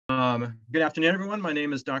Good afternoon, everyone. My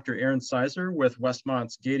name is Dr. Aaron Sizer with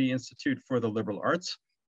Westmont's Gady Institute for the Liberal Arts,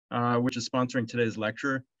 which is sponsoring today's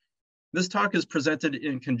lecture. This talk is presented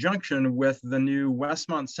in conjunction with the new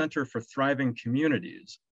Westmont Center for Thriving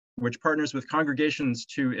Communities, which partners with congregations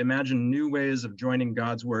to imagine new ways of joining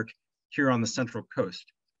God's work here on the Central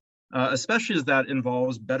Coast, especially as that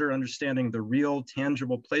involves better understanding the real,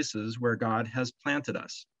 tangible places where God has planted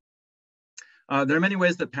us. There are many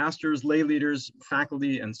ways that pastors, lay leaders,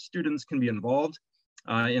 faculty, and students can be involved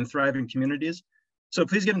in thriving communities. So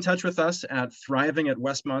please get in touch with us at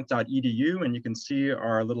thriving@westmont.edu, and you can see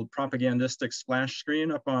our little propagandistic splash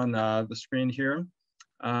screen up on the screen here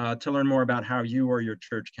to learn more about how you or your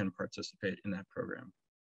church can participate in that program.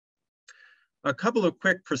 A couple of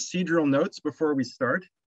quick procedural notes before we start.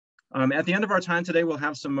 At the end of our time today, we'll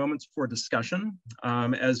have some moments for discussion.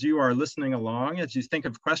 As you are listening along, as you think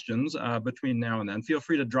of questions between now and then, feel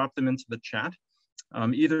free to drop them into the chat,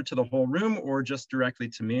 either to the whole room or just directly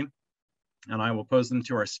to me, and I will pose them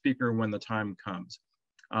to our speaker when the time comes.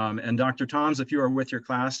 And Dr. Toms, if you are with your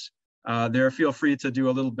class there, feel free to do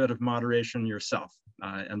a little bit of moderation yourself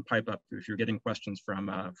and pipe up if you're getting questions from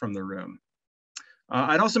the room.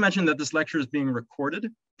 I'd also mention that this lecture is being recorded.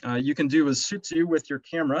 You can do as suits you with your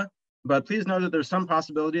camera, but please know that there's some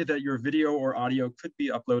possibility that your video or audio could be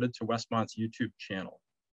uploaded to Westmont's YouTube channel.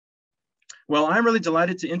 Well, I'm really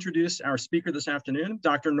delighted to introduce our speaker this afternoon.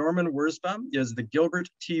 Dr. Norman Wirzba is the Gilbert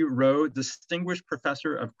T. Rowe Distinguished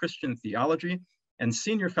Professor of Christian Theology and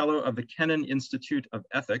Senior Fellow of the Kennan Institute of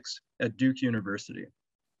Ethics at Duke University.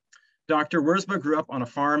 Dr. Wirzba grew up on a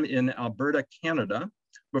farm in Alberta, Canada,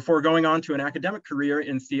 before going on to an academic career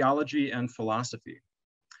in theology and philosophy.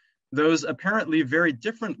 Those apparently very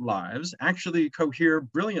different lives actually cohere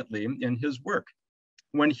brilliantly in his work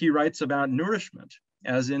when he writes about nourishment,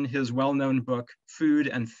 as in his well-known book, Food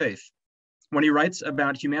and Faith, when he writes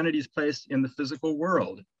about humanity's place in the physical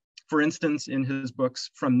world, for instance, in his books,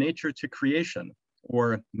 From Nature to Creation,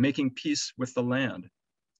 or Making Peace with the Land.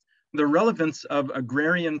 The relevance of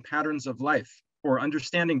agrarian patterns of life for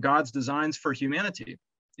understanding God's designs for humanity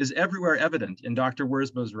is everywhere evident in Dr.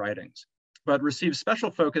 Wirzba's writings, but receives special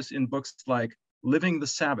focus in books like Living the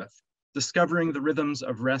Sabbath, Discovering the Rhythms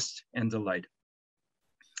of Rest and Delight.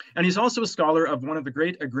 And he's also a scholar of one of the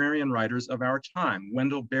great agrarian writers of our time,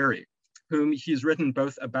 Wendell Berry, whom he's written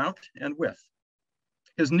both about and with.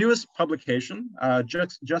 His newest publication,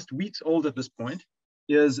 just weeks old at this point,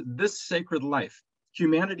 is This Sacred Life,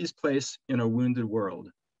 Humanity's Place in a Wounded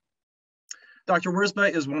World. Dr. Wirzba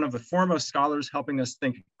is one of the foremost scholars helping us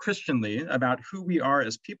think Christianly about who we are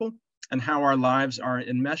as people and how our lives are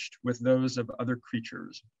enmeshed with those of other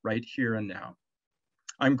creatures right here and now.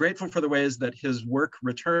 I'm grateful for the ways that his work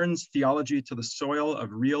returns theology to the soil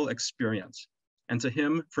of real experience, and to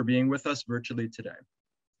him for being with us virtually today.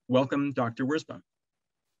 Welcome, Dr. Wirzba.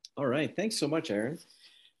 All right, thanks so much, Aaron.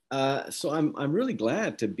 So I'm really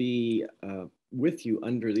glad to be with you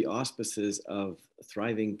under the auspices of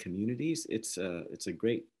Thriving Communities. It's a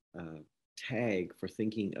great tag for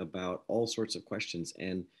thinking about all sorts of questions.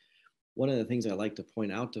 And one of the things I like to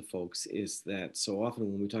point out to folks is that so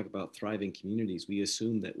often when we talk about thriving communities, we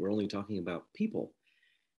assume that we're only talking about people.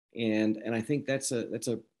 And I think that's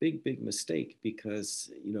a big mistake,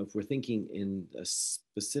 because if we're thinking in a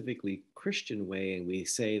specifically Christian way and we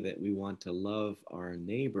say that we want to love our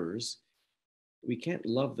neighbors, we can't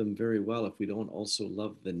love them very well if we don't also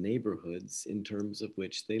love the neighborhoods in terms of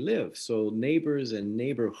which they live. So neighbors and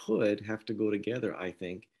neighborhood have to go together, I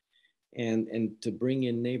think. And to bring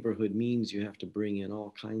in neighborhood means you have to bring in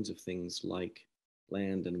all kinds of things like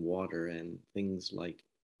land and water, and things like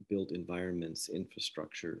built environments,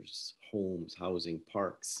 infrastructures, homes, housing,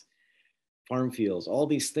 parks, farm fields. All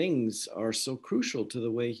these things are so crucial to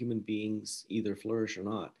the way human beings either flourish or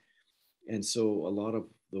not. And so a lot of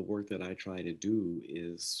the work that I try to do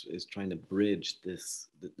is trying to bridge this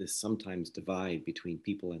sometimes divide between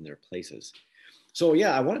people and their places. So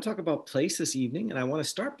yeah, I want to talk about place this evening, and I want to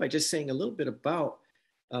start by just saying a little bit about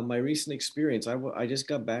my recent experience. I just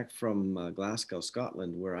got back from Glasgow,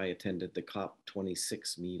 Scotland, where I attended the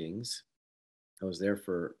COP26 meetings. I was there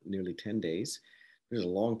for nearly 10 days. It was a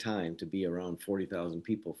long time to be around 40,000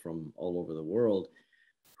 people from all over the world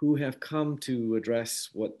who have come to address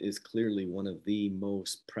what is clearly one of the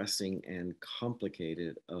most pressing and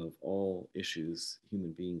complicated of all issues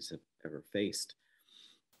human beings have ever faced.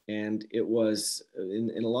 And it was,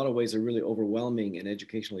 in a lot of ways, a really overwhelming and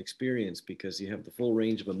educational experience, because you have the full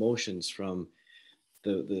range of emotions, from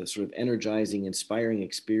the sort of energizing, inspiring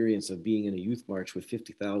experience of being in a youth march with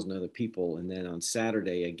 50,000 other people. And then on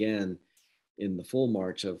Saturday, again, in the full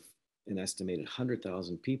march of an estimated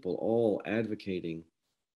 100,000 people, all advocating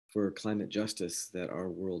for climate justice that our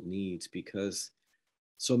world needs, because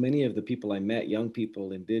so many of the people I met, young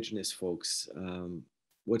people, indigenous folks,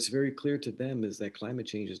 what's very clear to them is that climate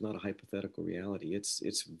change is not a hypothetical reality.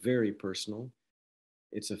 It's very personal.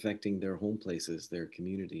 It's affecting their home places, their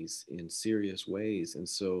communities in serious ways. And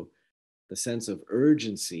so the sense of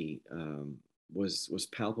urgency was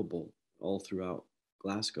palpable all throughout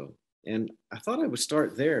Glasgow. And I thought I would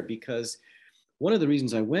start there because one of the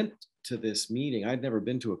reasons I went to this meeting, I'd never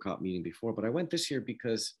been to a COP meeting before, but I went this year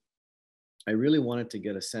because I really wanted to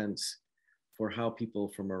get a sense for how people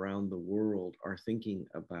from around the world are thinking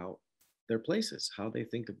about their places, how they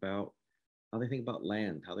think about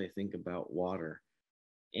land, how they think about water.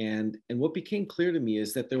 And what became clear to me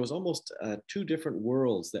is that there was almost two different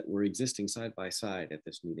worlds that were existing side by side at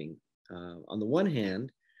this meeting. On the one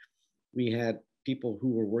hand, we had people who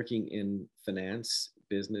were working in finance,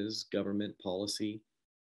 business, government, policy,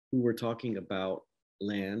 who were talking about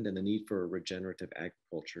land and the need for regenerative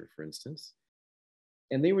agriculture, for instance.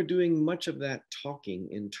 And they were doing much of that talking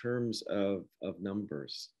in terms of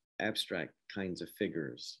numbers, abstract kinds of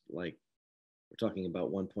figures, like we're talking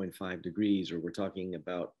about 1.5 degrees, or we're talking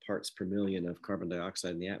about parts per million of carbon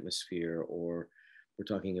dioxide in the atmosphere, or we're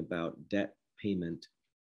talking about debt payment.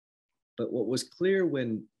 But what was clear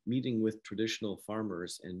when meeting with traditional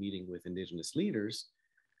farmers and meeting with indigenous leaders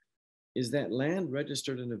is that land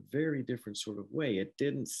registered in a very different sort of way. It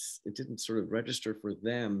didn't sort of register for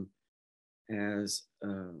them as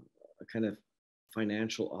a kind of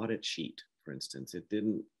financial audit sheet, for instance. It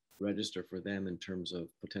didn't register for them in terms of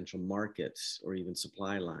potential markets or even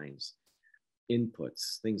supply lines,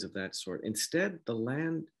 inputs, things of that sort. Instead, the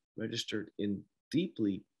land registered in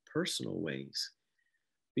deeply personal ways,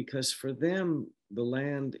 because for them, the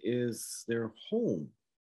land is their home.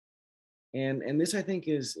 And this, I think,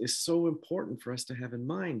 is so important for us to have in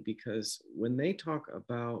mind, because when they talk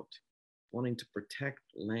about wanting to protect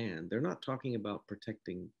land, they're not talking about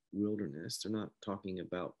protecting wilderness. They're not talking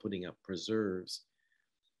about putting up preserves.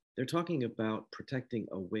 They're talking about protecting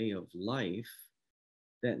a way of life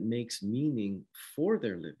that makes meaning for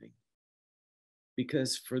their living.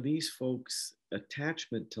 Because for these folks,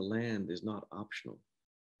 attachment to land is not optional,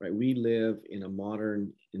 right? We live in a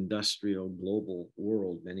modern, industrial, global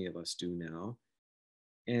world, many of us do now.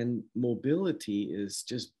 And mobility is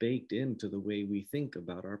just baked into the way we think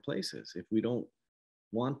about our places. If we don't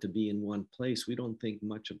want to be in one place, we don't think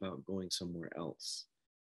much about going somewhere else,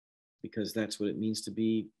 because that's what it means to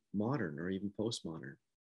be modern or even postmodern.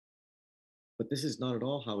 But this is not at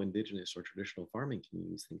all how indigenous or traditional farming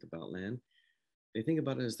communities think about land. They think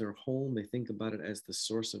about it as their home. They think about it as the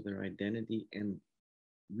source of their identity, and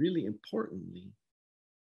really importantly,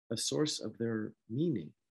 a source of their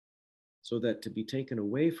meaning. So that to be taken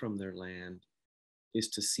away from their land is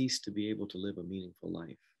to cease to be able to live a meaningful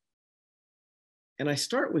life. And I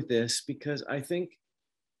start with this because I think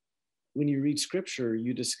when you read scripture,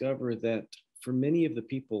 you discover that for many of the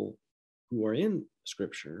people who are in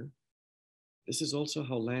scripture, this is also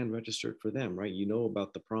how land registered for them, right? You know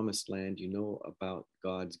about the promised land, you know about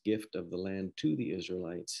God's gift of the land to the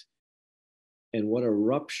Israelites, and what a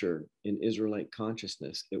rupture in Israelite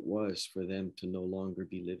consciousness it was for them to no longer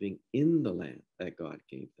be living in the land that God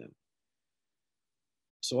gave them.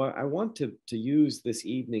 So I want to use this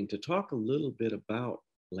evening to talk a little bit about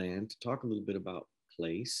land, to talk a little bit about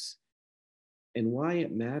place, and why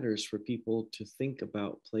it matters for people to think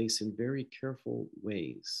about place in very careful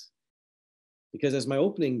ways. Because as my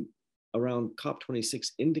opening around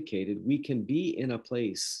COP26 indicated, we can be in a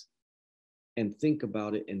place and think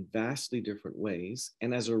about it in vastly different ways,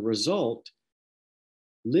 and as a result,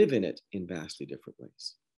 live in it in vastly different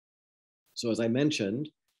ways. So as I mentioned,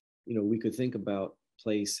 we could think about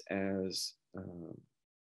place as a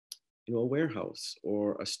warehouse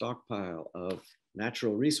or a stockpile of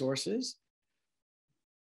natural resources.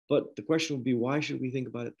 But the question would be, why should we think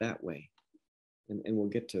about it that way? And we'll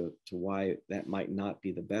get to why that might not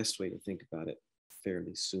be the best way to think about it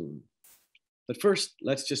fairly soon. But first,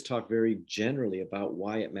 let's just talk very generally about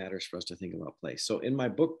why it matters for us to think about place. So in my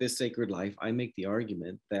book, This Sacred Life, I make the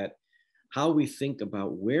argument that how we think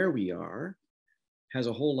about where we are has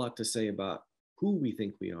a whole lot to say about who we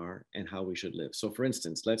think we are and how we should live. So for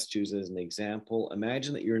instance, let's choose as an example,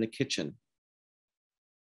 imagine that you're in a kitchen.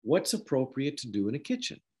 What's appropriate to do in a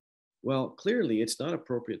kitchen? Well, clearly it's not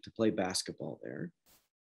appropriate to play basketball there,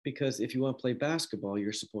 because if you want to play basketball,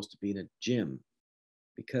 you're supposed to be in a gym,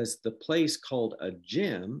 because the place called a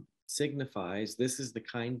gym signifies this is the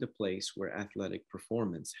kind of place where athletic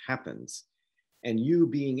performance happens. And you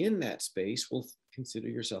being in that space will consider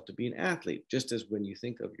yourself to be an athlete, just as when you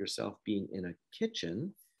think of yourself being in a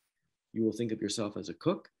kitchen, you will think of yourself as a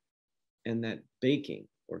cook, and that baking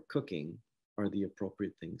or cooking are the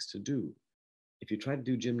appropriate things to do. If you try to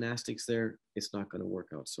do gymnastics there, it's not going to work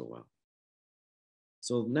out so well.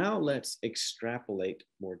 So now let's extrapolate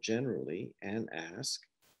more generally and ask,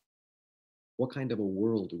 what kind of a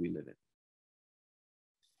world do we live in?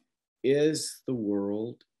 Is the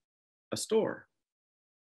world a store?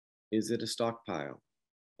 Is it a stockpile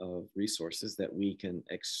of resources that we can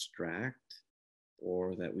extract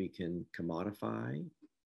or that we can commodify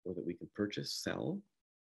or that we can purchase, sell?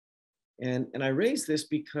 And I raise this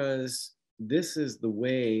because this is the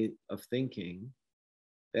way of thinking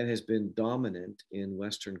that has been dominant in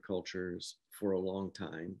Western cultures for a long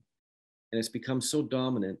time. And it's become so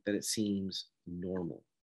dominant that it seems normal.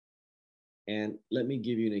 And let me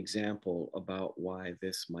give you an example about why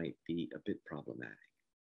this might be a bit problematic.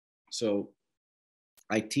 So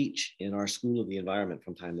I teach in our School of the Environment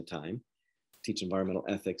from time to time, teach environmental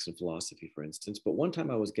ethics and philosophy, for instance. But one time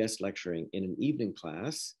I was guest lecturing in an evening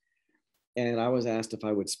class, and I was asked if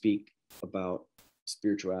I would speak about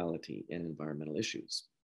spirituality and environmental issues.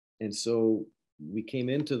 And so we came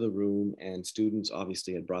into the room, and students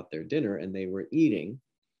obviously had brought their dinner and they were eating.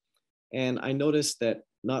 And I noticed that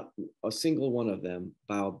not a single one of them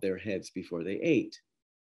bowed their heads before they ate.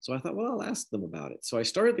 So I thought, well, I'll ask them about it. So I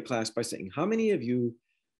started the class by saying, how many of you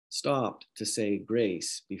stopped to say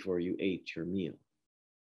grace before you ate your meal?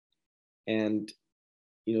 And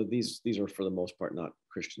these are for the most part not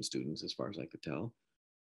Christian students, as far as I could tell,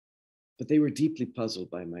 but they were deeply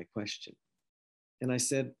puzzled by my question. And I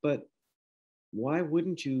said, but why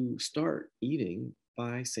wouldn't you start eating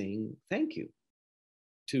by saying thank you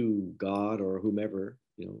to God or whomever,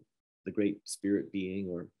 the great spirit being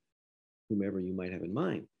or whomever you might have in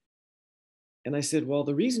mind? And I said, well,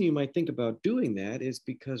 the reason you might think about doing that is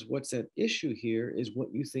because what's at issue here is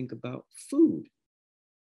what you think about food.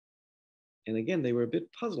 And again, they were a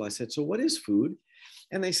bit puzzled. I said, so what is food?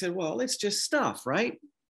 And they said, well, it's just stuff, right?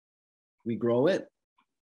 We grow it,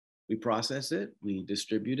 we process it, we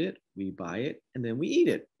distribute it, we buy it, and then we eat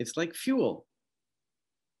it. It's like fuel.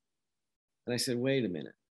 And I said, wait a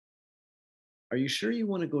minute. Are you sure you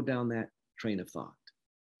want to go down that train of thought?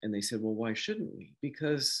 And they said, well, why shouldn't we?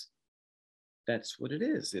 Because that's what it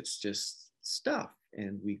is. It's just stuff,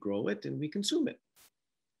 and we grow it and we consume it.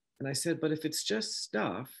 And I said, but if it's just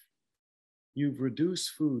stuff, you've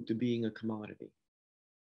reduced food to being a commodity.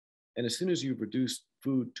 And as soon as you've reduced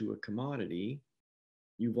food to a commodity,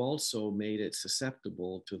 you've also made it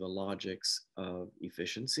susceptible to the logics of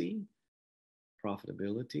efficiency,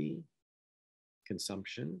 profitability,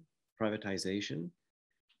 consumption, privatization.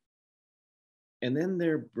 And then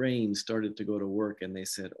their brains started to go to work and they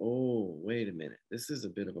said, oh, wait a minute, this is a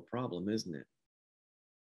bit of a problem, isn't it?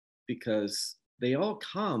 Because they all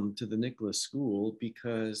come to the Nicholas School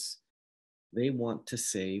because they want to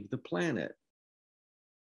save the planet.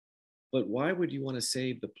 But why would you want to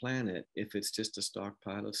save the planet if it's just a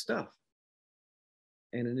stockpile of stuff?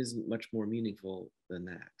 And it isn't much more meaningful than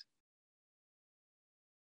that.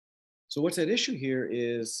 So what's at issue here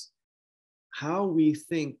is how we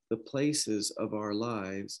think the places of our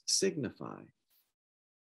lives signify.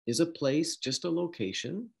 Is a place just a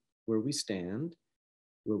location where we stand,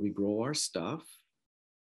 where we grow our stuff,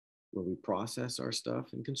 where we process our stuff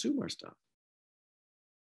and consume our stuff?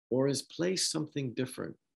 Or is place something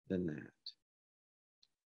different than that?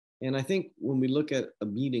 And I think when we look at a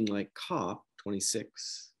meeting like COP26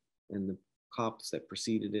 and the COPs that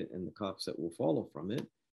preceded it and the COPs that will follow from it,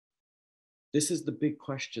 this is the big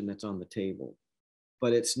question that's on the table,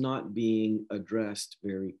 but it's not being addressed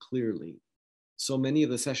very clearly. So many of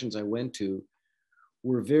the sessions I went to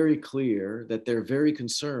were very clear that they're very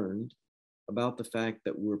concerned about the fact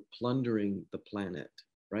that we're plundering the planet,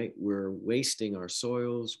 right? We're wasting our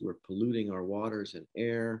soils, we're polluting our waters and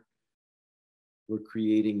air, we're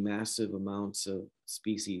creating massive amounts of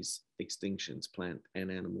species extinctions, plant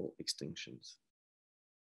and animal extinctions.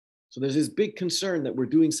 So there's this big concern that we're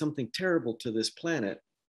doing something terrible to this planet,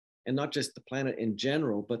 and not just the planet in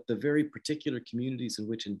general, but the very particular communities in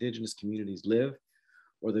which indigenous communities live,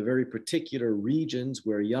 or the very particular regions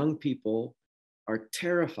where young people are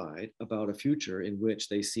terrified about a future in which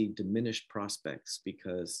they see diminished prospects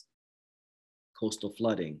because coastal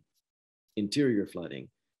flooding, interior flooding,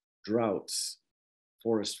 droughts,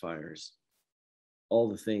 forest fires, all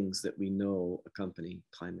the things that we know accompany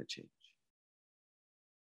climate change.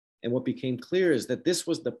 And what became clear is that this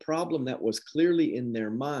was the problem that was clearly in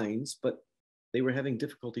their minds, but they were having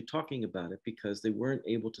difficulty talking about it because they weren't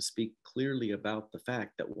able to speak clearly about the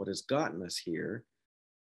fact that what has gotten us here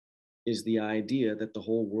is the idea that the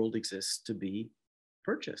whole world exists to be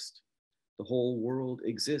purchased. The whole world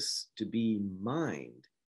exists to be mined.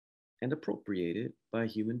 and appropriated by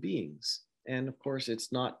human beings. And of course,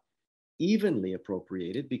 it's not evenly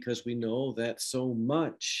appropriated because we know that so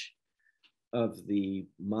much of the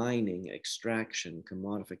mining, extraction,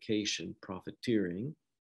 commodification, profiteering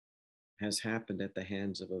has happened at the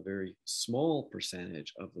hands of a very small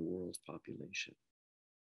percentage of the world's population.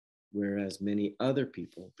 Whereas many other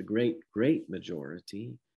people, the great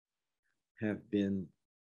majority, have been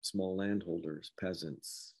small landholders,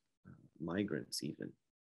 peasants, migrants, even.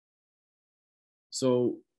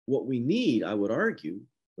 So, what we need, I would argue,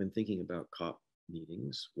 when thinking about COP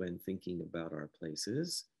meetings, when thinking about our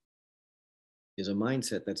places, is a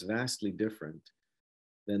mindset that's vastly different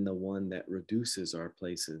than the one that reduces our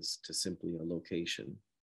places to simply a location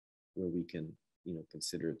where we can,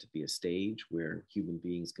 consider it to be a stage where human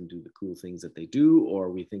beings can do the cool things that they do, or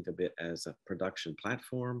we think of it as a production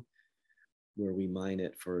platform where we mine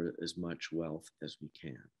it for as much wealth as we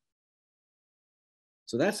can.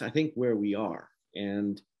 So that's, I think, where we are.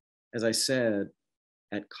 And as I said,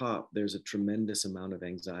 at COP, there's a tremendous amount of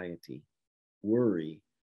anxiety, worry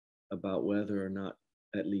about whether or not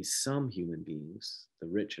at least some human beings, the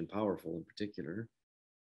rich and powerful in particular,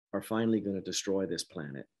 are finally going to destroy this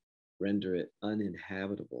planet, render it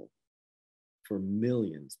uninhabitable for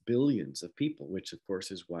millions, billions of people, which of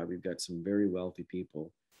course is why we've got some very wealthy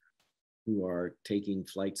people who are taking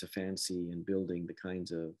flights of fancy and building the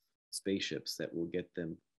kinds of spaceships that will get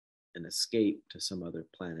them an escape to some other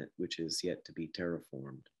planet, which is yet to be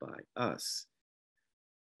terraformed by us.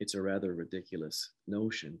 It's a rather ridiculous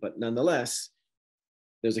notion, but nonetheless,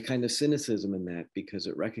 there's a kind of cynicism in that because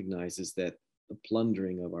it recognizes that the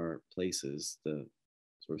plundering of our places, the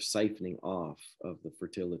sort of siphoning off of the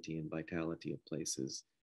fertility and vitality of places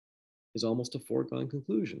is almost a foregone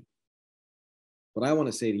conclusion. What I want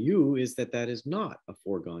to say to you is that that is not a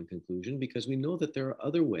foregone conclusion because we know that there are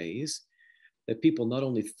other ways that people not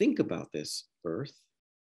only think about this earth,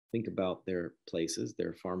 think about their places,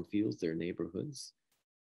 their farm fields, their neighborhoods,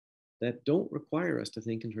 that don't require us to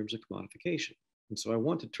think in terms of commodification. And so I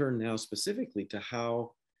want to turn now specifically to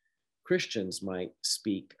how Christians might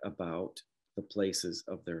speak about the places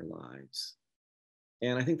of their lives.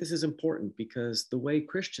 And I think this is important because the way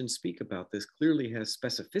Christians speak about this clearly has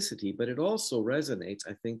specificity, but it also resonates,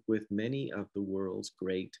 I think, with many of the world's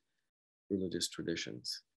great religious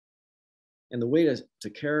traditions. And the way to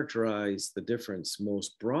characterize the difference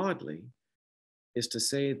most broadly is to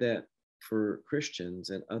say that for Christians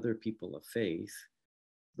and other people of faith,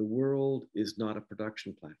 the world is not a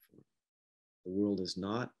production platform. The world is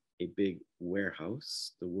not a big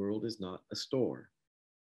warehouse. The world is not a store.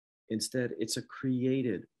 Instead, it's a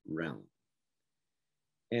created realm.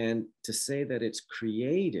 And to say that it's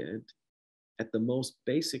created at the most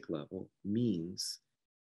basic level means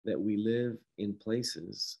that we live in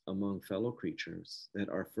places among fellow creatures that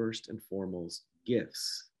are first and foremost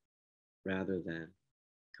gifts rather than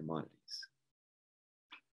commodities.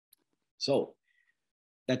 So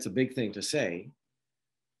that's a big thing to say.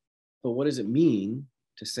 But what does it mean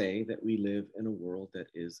to say that we live in a world that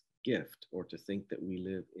is gift, or to think that we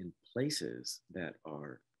live in places that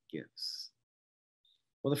are gifts?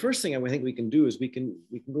 Well, the first thing I think we can do is we can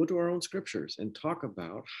go to our own scriptures and talk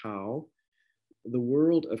about how the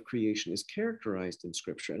world of creation is characterized in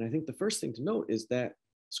scripture. And I think the first thing to note is that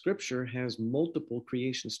scripture has multiple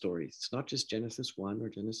creation stories. It's not just Genesis 1 or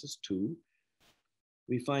Genesis 2.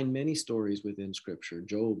 We find many stories within scripture.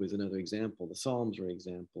 Job is another example. The Psalms are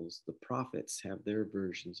examples. The prophets have their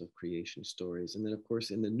versions of creation stories. And then, of course,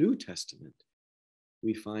 in the New Testament,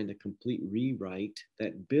 we find a complete rewrite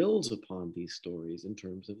that builds upon these stories in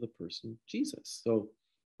terms of the person Jesus. So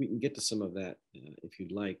we can get to some of that if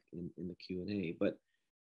you'd like in the Q&A. But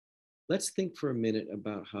let's think for a minute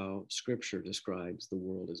about how scripture describes the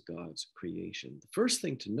world as God's creation. The first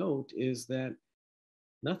thing to note is that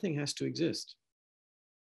nothing has to exist.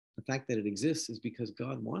 The fact that it exists is because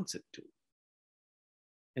God wants it to.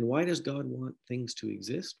 And why does God want things to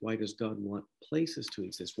exist? Why does God want places to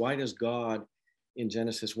exist? Why does God, in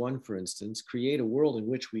Genesis 1, for instance, create a world in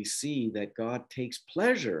which we see that God takes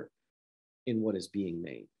pleasure in what is being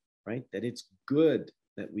made, right? That it's good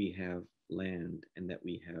that we have land and that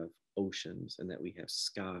we have oceans and that we have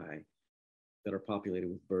sky that are populated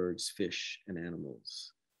with birds, fish, and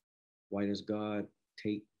animals? Why does God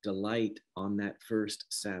take delight on that first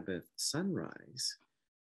Sabbath sunrise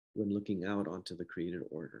when looking out onto the created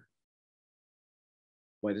order?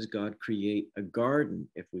 Why does God create a garden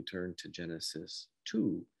if we turn to Genesis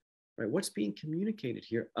 2? Right? What's being communicated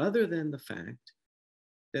here other than the fact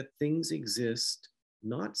that things exist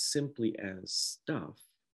not simply as stuff,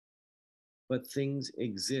 but things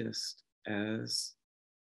exist as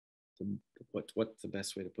what's the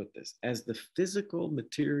best way to put this? As the physical,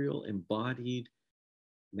 material, embodied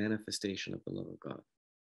manifestation of the love of God.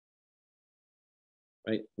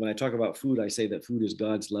 Right? When I talk about food, I say that food is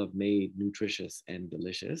God's love made nutritious and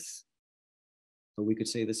delicious. But we could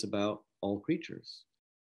say this about all creatures.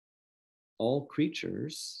 All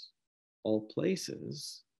creatures, all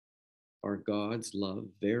places are God's love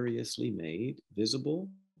variously made, visible,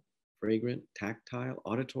 fragrant, tactile,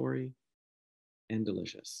 auditory, and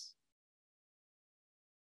delicious.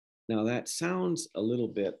 Now that sounds a little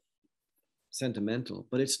bit sentimental,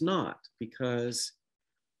 but it's not, because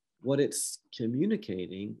what it's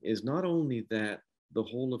communicating is not only that the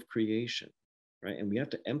whole of creation, right? And we have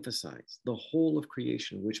to emphasize the whole of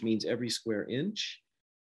creation, which means every square inch,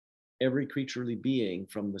 every creaturely being,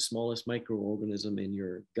 from the smallest microorganism in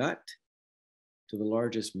your gut to the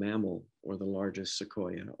largest mammal or the largest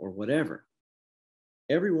sequoia or whatever.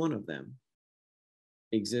 Every one of them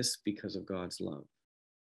exists because of God's love.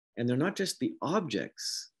 And they're not just the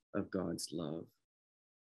objects of God's love,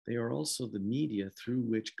 they are also the media through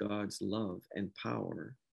which God's love and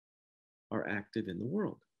power are active in the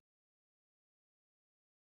world.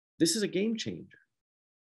 This is a game changer,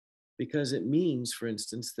 because it means, for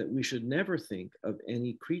instance, that we should never think of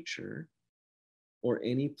any creature or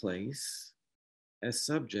any place as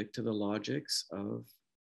subject to the logics of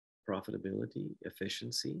profitability,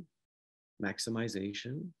 efficiency,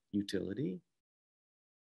 maximization, utility,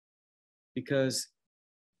 because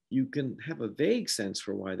you can have a vague sense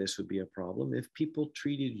for why this would be a problem if people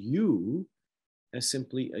treated you as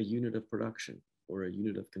simply a unit of production or a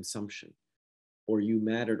unit of consumption, or you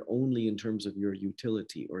mattered only in terms of your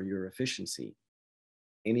utility or your efficiency.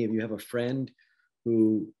 Any of you have a friend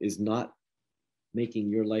who is not making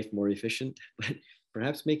your life more efficient, but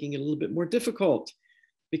perhaps making it a little bit more difficult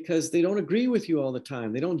because they don't agree with you all the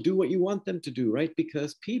time. They don't do what you want them to do, right?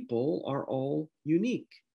 Because people are all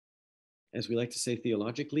unique. As we like to say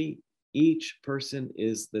theologically, each person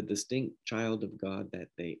is the distinct child of God that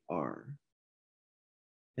they are.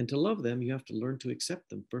 And to love them, you have to learn to accept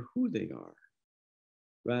them for who they are,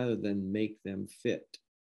 rather than make them fit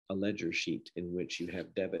a ledger sheet in which you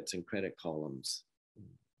have debits and credit columns.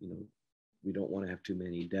 You know, we don't want to have too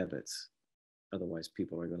many debits, otherwise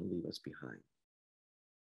people are going to leave us behind.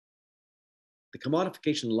 The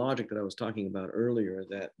commodification logic that I was talking about earlier,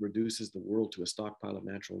 that reduces the world to a stockpile of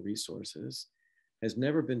natural resources, has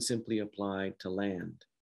never been simply applied to land.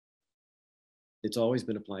 It's always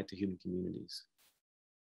been applied to human communities.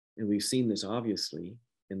 And we've seen this obviously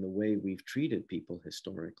in the way we've treated people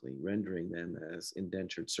historically, rendering them as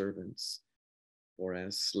indentured servants or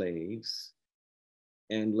as slaves.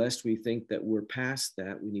 And lest we think that we're past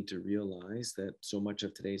that, we need to realize that so much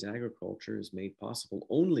of today's agriculture is made possible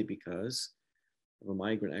only because of a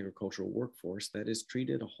migrant agricultural workforce that is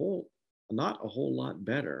treated not a whole lot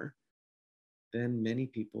better than many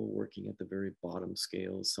people working at the very bottom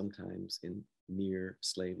scales, sometimes in near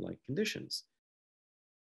slave-like conditions.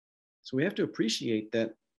 So we have to appreciate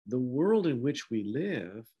that the world in which we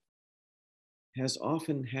live has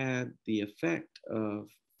often had the effect of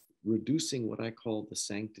reducing what I call the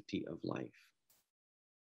sanctity of life.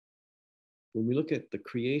 When we look at the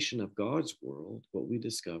creation of God's world, what we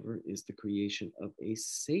discover is the creation of a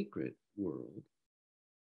sacred world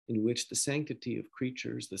in which the sanctity of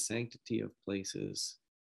creatures, the sanctity of places,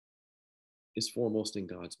 is foremost in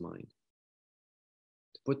God's mind.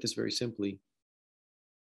 To put this very simply,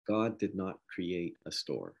 God did not create a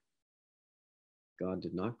store. God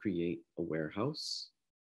did not create a warehouse.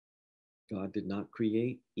 God did not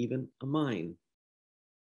create even a mine.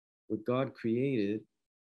 What God created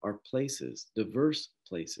are places, diverse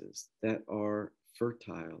places that are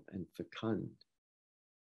fertile and fecund,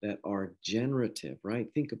 that are generative, right?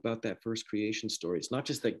 Think about that first creation story. It's not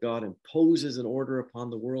just that God imposes an order upon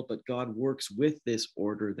the world, but God works with this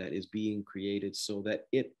order that is being created so that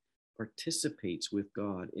it participates with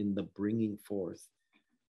God in the bringing forth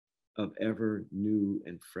of ever new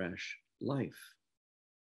and fresh life.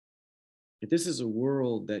 If this is a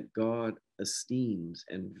world that God esteems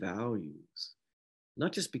and values,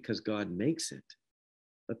 not just because God makes it,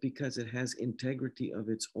 but because it has integrity of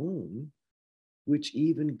its own, which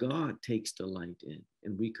even God takes delight in.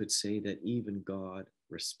 And we could say that even God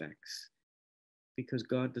respects, because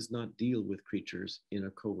God does not deal with creatures in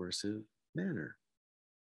a coercive manner.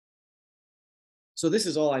 So this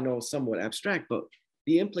is all I know somewhat abstract, but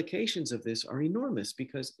the implications of this are enormous,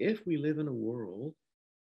 because if we live in a world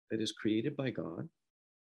that is created by God,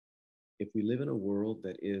 if we live in a world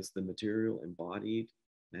that is the material embodied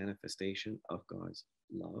manifestation of God's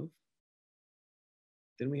love,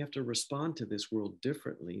 then we have to respond to this world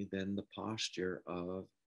differently than the posture of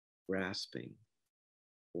grasping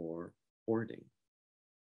or hoarding.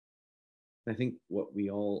 I think what we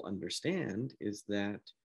all understand is that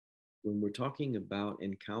when we're talking about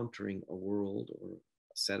encountering a world or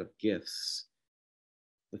a set of gifts,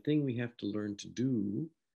 the thing we have to learn to do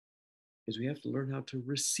is we have to learn how to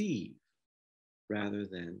receive rather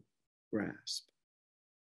than grasp,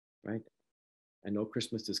 right? I know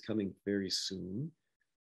Christmas is coming very soon.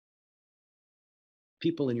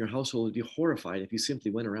 People in your household would be horrified if you simply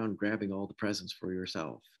went around grabbing all the presents for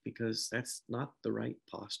yourself, because that's not the right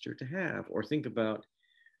posture to have. Or think about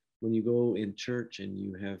when you go in church and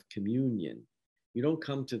you have communion. You don't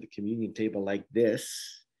come to the communion table like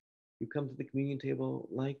this. You come to the communion table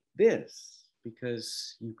like this,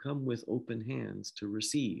 because you come with open hands to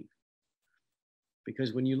receive.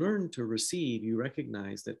 Because when you learn to receive, you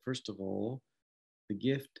recognize that, first of all, the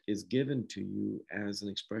gift is given to you as an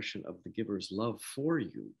expression of the giver's love for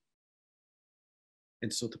you.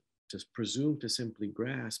 And so to presume to simply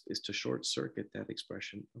grasp is to short circuit that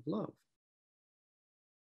expression of love.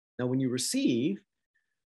 Now, when you receive,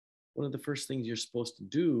 one of the first things you're supposed to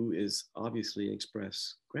do is obviously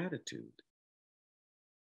express gratitude.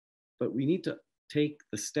 But we need to take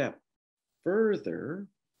the step further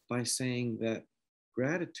by saying that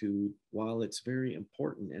gratitude, while it's very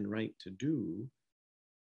important and right to do,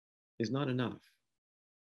 is not enough.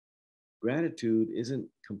 Gratitude isn't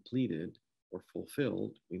completed or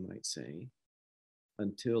fulfilled, we might say,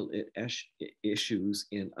 until it issues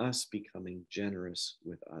in us becoming generous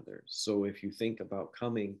with others. So if you think about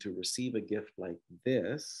coming to receive a gift like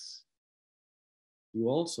this, you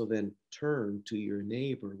also then turn to your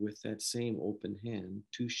neighbor with that same open hand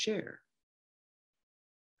to share.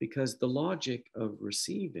 Because the logic of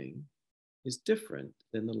receiving is different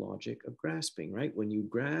than the logic of grasping, right? When you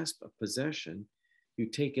grasp a possession, you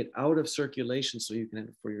take it out of circulation so you can have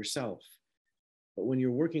it for yourself. But when you're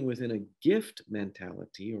working within a gift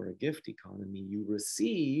mentality or a gift economy, you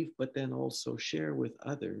receive, but then also share with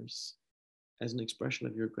others as an expression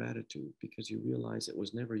of your gratitude, because you realize it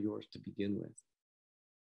was never yours to begin with.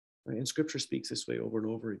 Right? And scripture speaks this way over and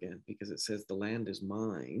over again, because it says the land is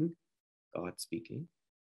mine, God speaking,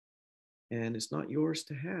 and it's not yours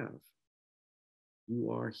to have.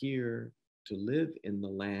 You are here to live in the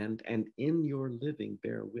land, and in your living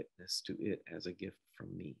bear witness to it as a gift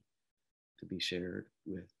from me to be shared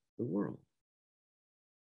with the world.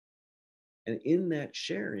 And in that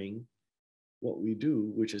sharing, what we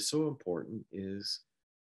do, which is so important, is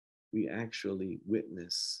we actually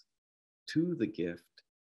witness to the gift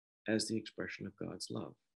as the expression of God's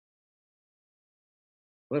love.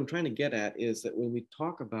 What I'm trying to get at is that when we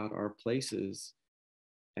talk about our places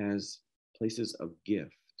as places of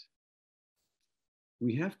gift,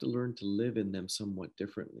 we have to learn to live in them somewhat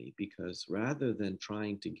differently, because rather than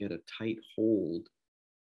trying to get a tight hold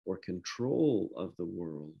or control of the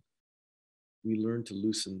world, we learn to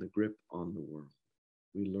loosen the grip on the world.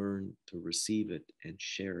 We learn to receive it and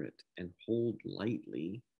share it and hold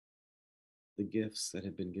lightly the gifts that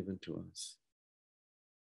have been given to us.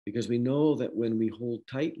 Because we know that when we hold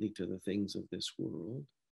tightly to the things of this world,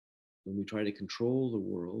 when we try to control the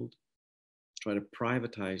world, try to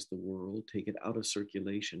privatize the world, take it out of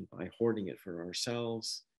circulation by hoarding it for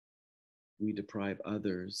ourselves, we deprive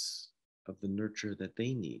others of the nurture that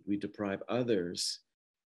they need. We deprive others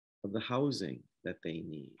of the housing that they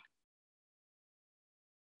need.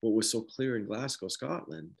 What was so clear in Glasgow,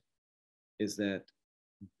 Scotland, is that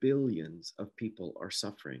billions of people are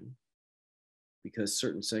suffering because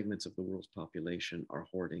certain segments of the world's population are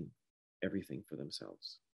hoarding everything for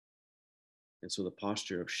themselves. And so the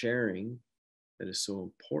posture of sharing that is so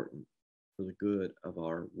important for the good of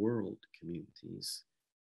our world communities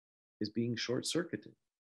is being short-circuited.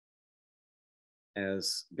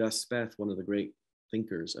 As Gus Speth, one of the great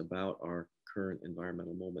thinkers about our current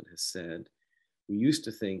environmental moment, has said, we used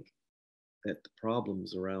to think that the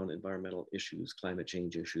problems around environmental issues, climate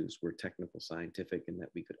change issues, were technical, scientific, and that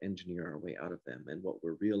we could engineer our way out of them. And what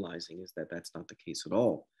we're realizing is that that's not the case at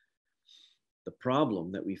all. The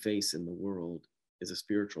problem that we face in the world is a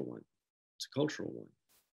spiritual one. It's a cultural one,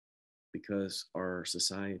 because our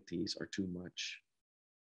societies are too much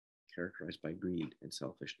characterized by greed and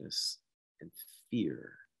selfishness and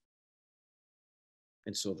fear.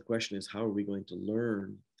 And so the question is, how are we going to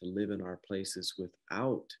learn to live in our places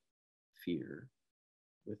without fear,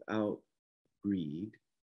 without greed,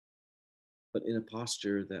 but in a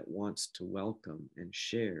posture that wants to welcome and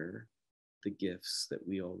share the gifts that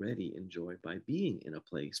we already enjoy by being in a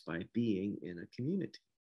place, by being in a community?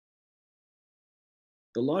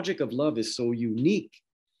 The logic of love is so unique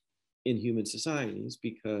in human societies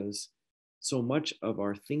because So much of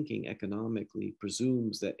our thinking economically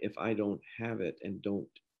presumes that if I don't have it and don't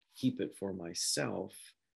keep it for myself,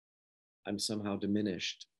 I'm somehow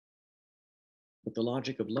diminished. But the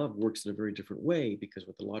logic of love works in a very different way, because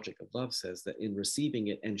what the logic of love says that in receiving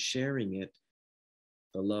it and sharing it,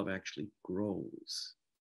 the love actually grows,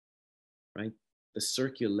 right? The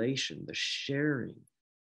circulation, the sharing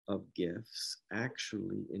of gifts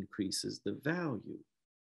actually increases the value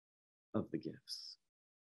of the gifts.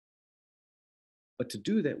 But to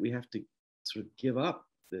do that, we have to sort of give up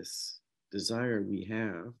this desire we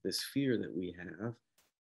have, this fear that we have,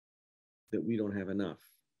 that we don't have enough.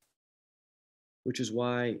 Which is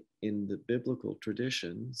why in the biblical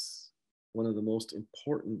traditions, one of the most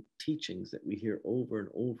important teachings that we hear over and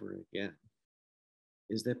over again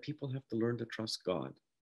is that people have to learn to trust God.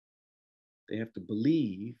 They have to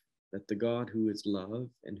believe that the God who is love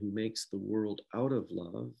and who makes the world out of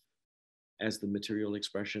love as the material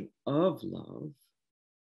expression of love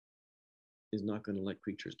is not going to let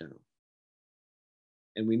creatures down.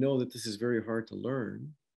 And we know that this is very hard to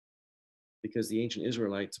learn, because the ancient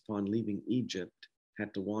Israelites, upon leaving Egypt,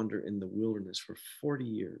 had to wander in the wilderness for 40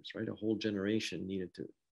 years, right? A whole generation needed to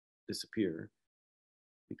disappear,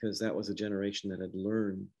 because that was a generation that had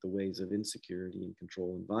learned the ways of insecurity and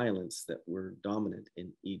control and violence that were dominant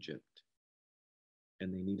in Egypt.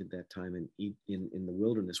 And they needed that time in the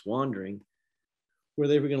wilderness wandering, where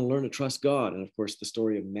they were going to learn to trust God. And of course, the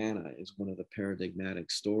story of manna is one of the paradigmatic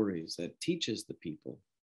stories that teaches the people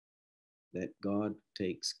that God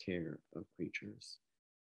takes care of creatures,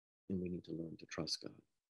 and we need to learn to trust God.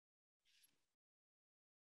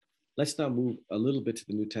 Let's now move a little bit to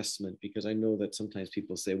the New Testament, because I know that sometimes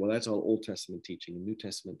people say, well, that's all Old Testament teaching, and New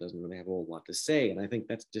Testament doesn't really have a whole lot to say. And I think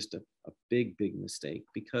that's just a big, big mistake,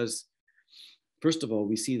 because first of all,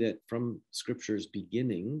 we see that from Scripture's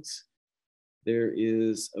beginnings, there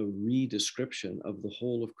is a redescription of the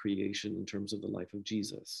whole of creation in terms of the life of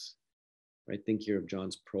Jesus. Right? Think here of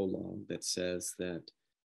John's prologue that says that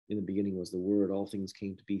in the beginning was the Word, all things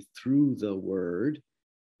came to be through the Word,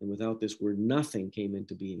 and without this Word, nothing came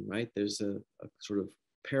into being, right? There's a sort of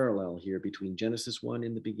parallel here between Genesis 1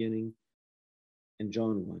 in the beginning and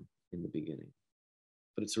John 1 in the beginning.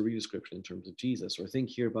 But it's a redescription in terms of Jesus. Or think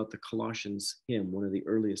here about the Colossians hymn, one of the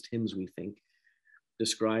earliest hymns, we think,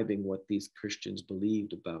 describing what these Christians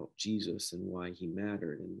believed about Jesus and why he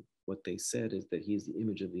mattered. And what they said is that he is the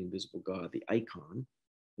image of the invisible God, the icon.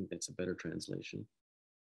 I think that's a better translation.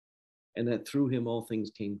 And that through him all things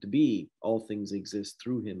came to be. All things exist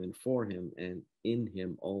through him and for him, and in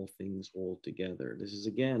him all things hold together. This is,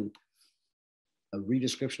 again, a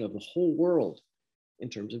redescription of the whole world in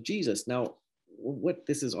terms of Jesus. Now, what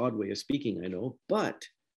this is odd way of speaking, I know, but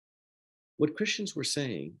what Christians were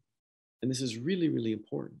saying, and this is really, really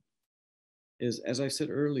important, is, as I said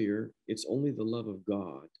earlier, it's only the love of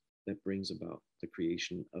God that brings about the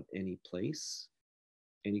creation of any place,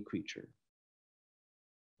 any creature.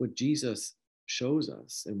 What Jesus shows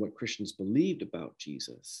us, and what Christians believed about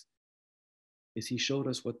Jesus, is he showed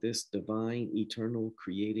us what this divine, eternal,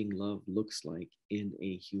 creating love looks like in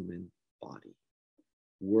a human body,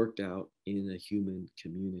 worked out in a human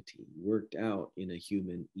community, worked out in a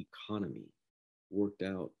human economy, worked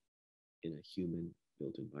out in a human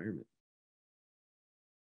built environment.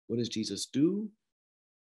 What does Jesus do?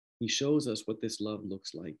 He shows us what this love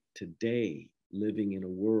looks like today, living in a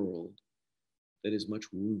world that is much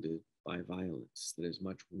wounded by violence, that is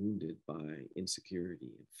much wounded by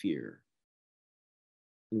insecurity and fear.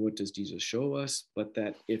 And what does Jesus show us? But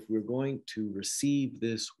that if we're going to receive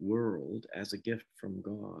this world as a gift from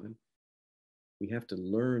God, we have to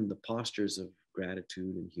learn the postures of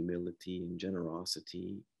gratitude and humility and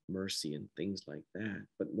generosity, mercy, and things like that.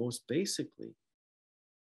 But most basically,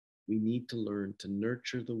 we need to learn to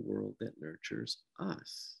nurture the world that nurtures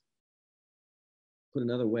us. Put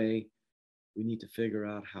another way, we need to figure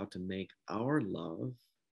out how to make our love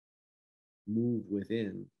move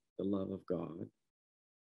within the love of God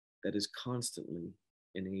that is constantly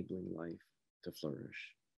enabling life to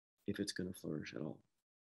flourish, if it's going to flourish at all.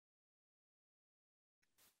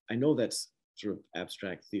 I know that's sort of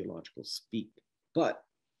abstract theological speak, but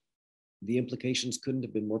the implications couldn't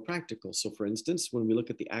have been more practical. So, for instance, when we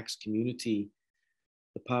look at the Acts community,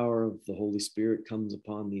 the power of the Holy Spirit comes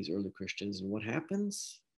upon these early Christians, and what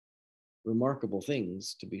happens? Remarkable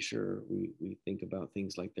things, to be sure. We think about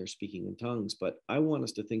things like they're speaking in tongues, but I want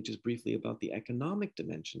us to think just briefly about the economic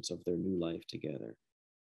dimensions of their new life together.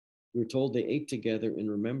 We're told they ate together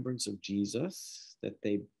in remembrance of Jesus, that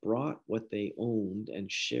they brought what they owned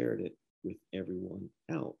and shared it with everyone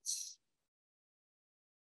else.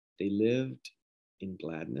 They lived in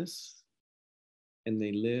gladness. and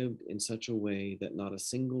they lived in such a way that not a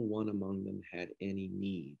single one among them had any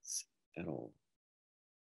needs at all.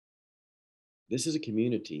 This is a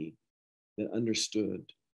community that understood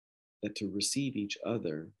that to receive each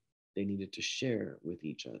other, they needed to share with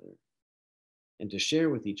each other. And to share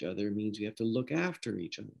with each other means we have to look after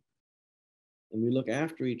each other. And we look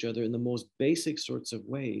after each other in the most basic sorts of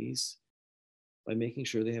ways by making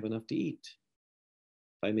sure they have enough to eat,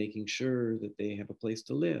 by making sure that they have a place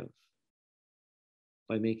to live,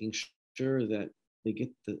 by making sure that they get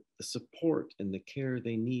the support and the care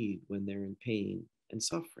they need when they're in pain and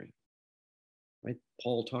suffering. Right?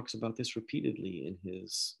 Paul talks about this repeatedly in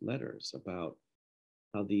his letters about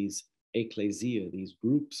how these ecclesia, these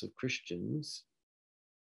groups of Christians,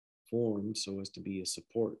 formed so as to be a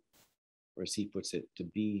support, or as he puts it, to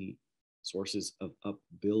be sources of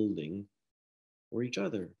upbuilding for each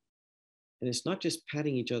other. And it's not just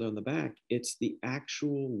patting each other on the back, it's the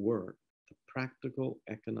actual work, the practical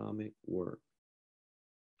economic work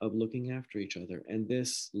of looking after each other. And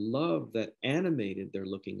this love that animated their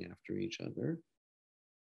looking after each other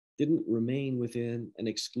didn't remain within an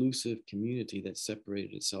exclusive community that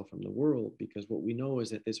separated itself from the world, because what we know is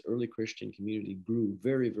that this early Christian community grew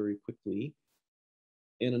very, very quickly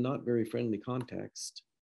in a not very friendly context,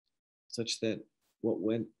 such that what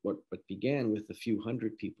began with a few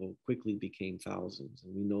hundred people quickly became thousands.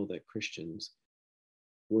 And we know that Christians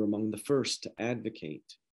were among the first to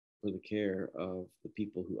advocate for the care of the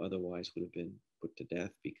people who otherwise would have been put to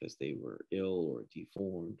death because they were ill or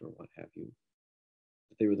deformed or what have you.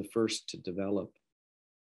 They were the first to develop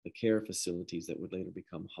the care facilities that would later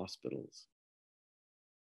become hospitals.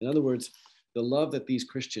 In other words, the love that these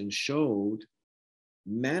Christians showed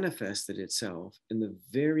manifested itself in the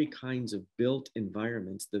very kinds of built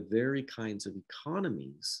environments, the very kinds of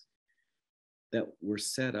economies that were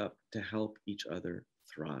set up to help each other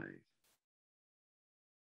thrive.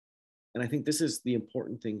 And I think this is the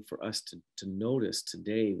important thing for us to notice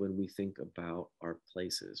today when we think about our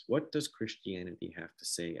places. What does Christianity have to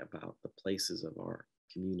say about the places of our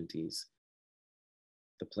communities,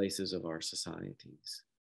 the places of our societies?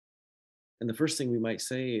 And the first thing we might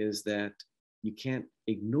say is that you can't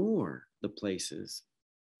ignore the places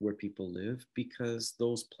where people live, because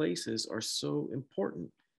those places are so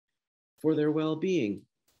important for their well-being,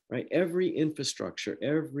 right? Every infrastructure,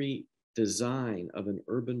 every design of an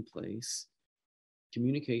urban place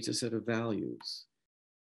communicates a set of values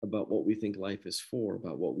about what we think life is for,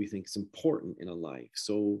 about what we think is important in a life.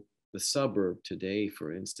 So the suburb today,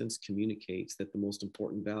 for instance, communicates that the most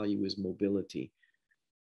important value is mobility,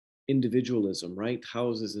 individualism, right?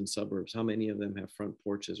 Houses in suburbs, how many of them have front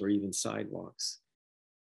porches or even sidewalks?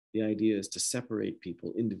 The idea is to separate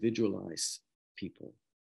people, individualize people,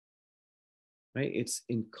 right? It's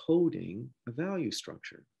encoding a value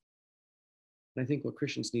structure. And I think what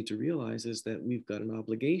Christians need to realize is that we've got an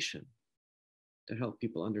obligation to help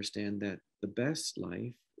people understand that the best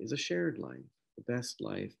life is a shared life. The best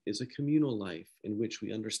life is a communal life in which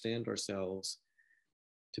we understand ourselves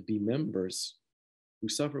to be members who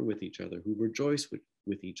suffer with each other, who rejoice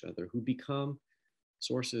with each other, who become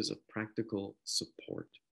sources of practical support.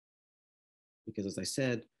 Because as I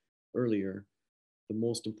said earlier, the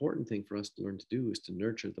most important thing for us to learn to do is to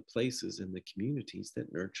nurture the places and the communities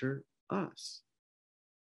that nurture us.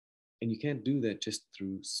 And you can't do that just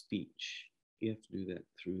through speech. You have to do that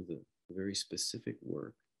through the very specific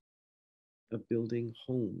work of building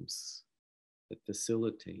homes that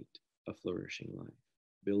facilitate a flourishing life,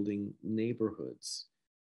 building neighborhoods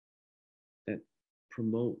that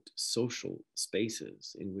promote social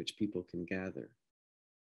spaces in which people can gather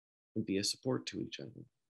and be a support to each other.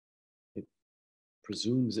 It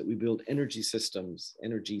presumes that we build energy systems,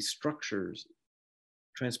 energy structures,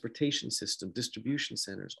 transportation systems, distribution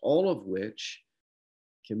centers, all of which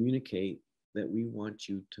communicate that we want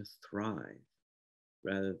you to thrive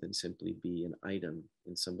rather than simply be an item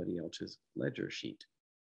in somebody else's ledger sheet.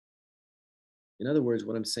 In other words,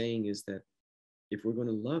 what I'm saying is that if we're going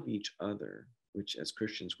to love each other, which as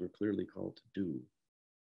Christians we're clearly called to do,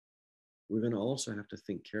 we're going to also have to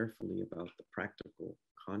think carefully about the practical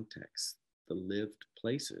context, the lived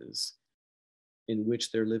places in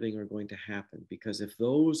which their living are going to happen. Because if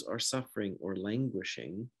those are suffering or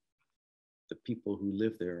languishing, the people who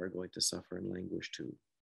live there are going to suffer and languish too.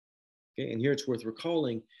 Okay, and here it's worth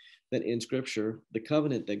recalling that in Scripture, the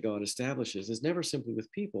covenant that God establishes is never simply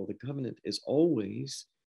with people. The covenant is always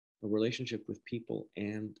a relationship with people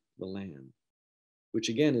and the land, which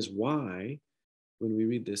again is why when we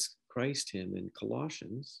read this Christ hymn in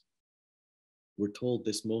Colossians, we're told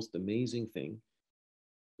this most amazing thing.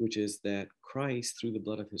 which is that Christ, through the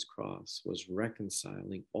blood of his cross, was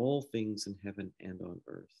reconciling all things in heaven and on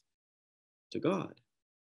earth to God.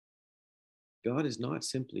 God is not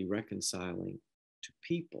simply reconciling to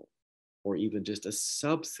people or even just a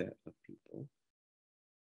subset of people,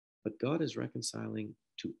 but God is reconciling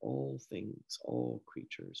to all things, all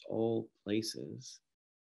creatures, all places,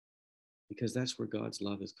 because that's where God's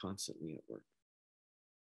love is constantly at work.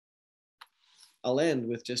 I'll end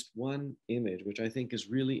with just one image, which I think is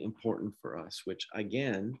really important for us, which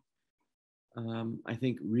again, I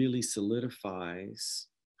think really solidifies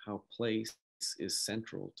how place is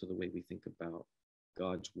central to the way we think about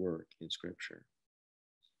God's work in Scripture.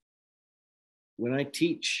 When I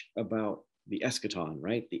teach about the eschaton,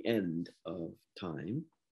 right, the end of time,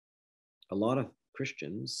 a lot of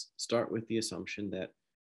Christians start with the assumption that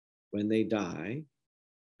when they die,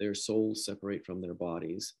 their souls separate from their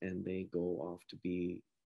bodies and they go off to be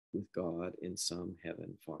with God in some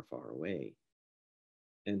heaven far, far away.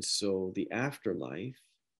 And so the afterlife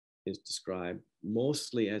is described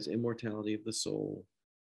mostly as immortality of the soul,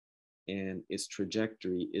 and its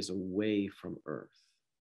trajectory is away from earth.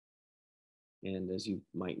 And as you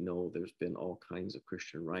might know, there's been all kinds of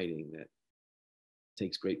Christian writing that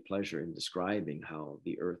takes great pleasure in describing how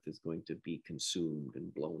the earth is going to be consumed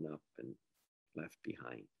and blown up and left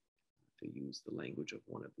behind, to use the language of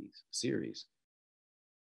one of these series.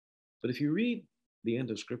 But if you read the end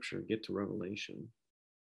of Scripture, get to Revelation,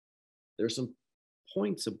 there are some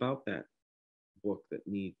points about that book that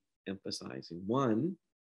need emphasizing. One,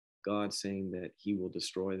 God saying that he will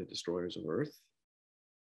destroy the destroyers of earth.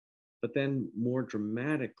 But then more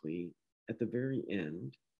dramatically, at the very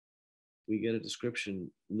end, we get a description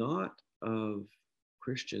not of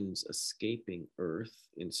Christians escaping earth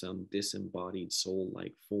in some disembodied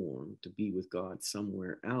soul-like form to be with God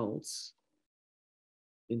somewhere else.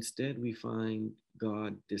 Instead, we find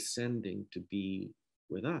God descending to be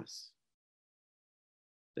with us.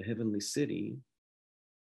 The heavenly city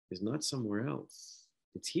is not somewhere else.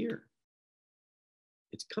 It's here.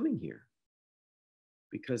 It's coming here.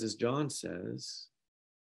 Because as John says,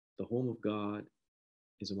 the home of God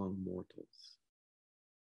is among mortals.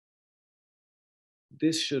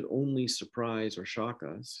 This should only surprise or shock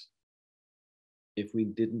us if we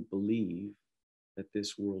didn't believe that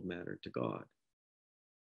this world mattered to God.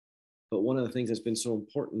 But one of the things that's been so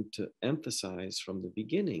important to emphasize from the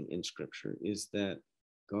beginning in Scripture is that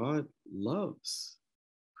God loves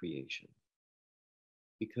creation,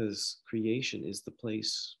 because creation is the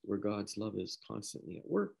place where God's love is constantly at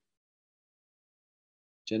work.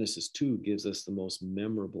 Genesis 2 gives us the most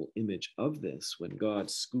memorable image of this, when God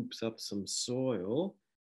scoops up some soil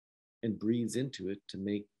and breathes into it to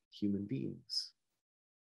make human beings,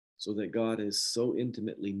 so that God is so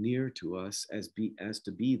intimately near to us as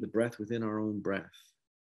to be the breath within our own breath.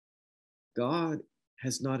 God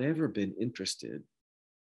has not ever been interested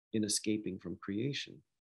in escaping from creation.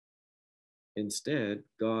 Instead,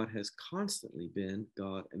 God has constantly been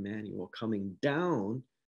God Emmanuel, coming down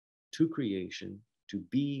to creation to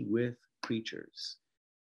be with creatures,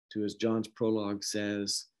 to, as John's prologue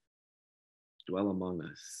says, dwell among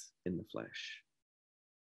us in the flesh.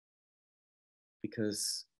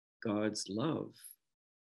 Because God's love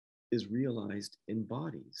is realized in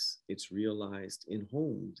bodies, it's realized in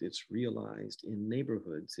homes, it's realized in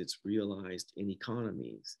neighborhoods, it's realized in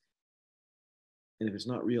economies. And if it's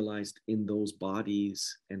not realized in those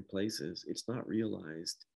bodies and places, it's not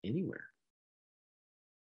realized anywhere.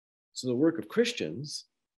 So the work of Christians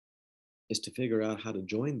is to figure out how to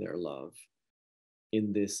join their love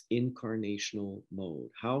in this incarnational mode.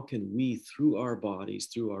 How can we, through our bodies,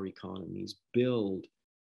 through our economies, build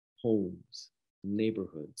homes,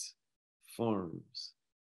 neighborhoods, farms,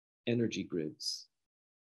 energy grids,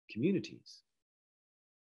 communities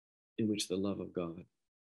in which the love of God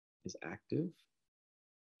is active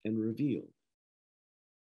and revealed?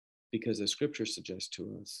 Because as Scripture suggests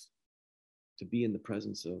to us, to be in the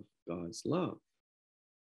presence of God's love,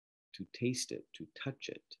 to taste it, to touch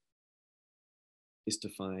it, is to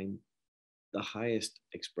find the highest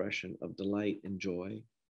expression of delight and joy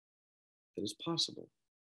that is possible.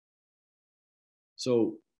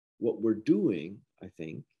 So what we're doing, I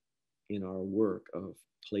think, in our work of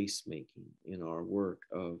placemaking, in our work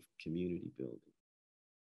of community building,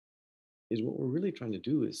 is what we're really trying to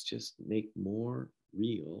do is just make more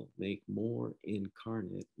real, make more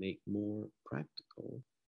incarnate, make more practical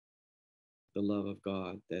the love of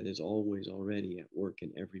God that is always already at work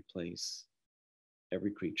in every place,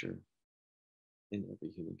 every creature, and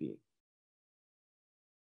every human being.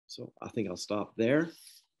 So I think I'll stop there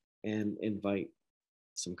and invite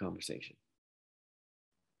some conversation.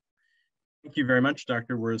 Thank you very much,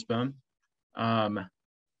 Dr. Wirzba.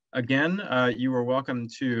 Again, you are welcome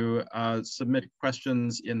to submit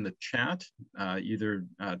questions in the chat, either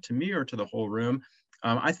to me or to the whole room.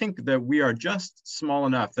 I think that we are just small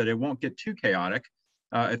enough that it won't get too chaotic.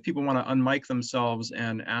 If people want to unmic themselves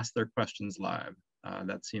and ask their questions live,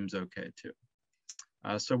 that seems okay too.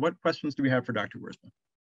 So what questions do we have for Dr. Wirzba?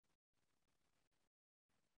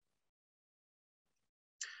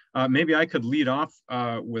 Maybe I could lead off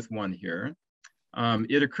with one here.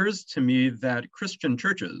 It occurs to me that Christian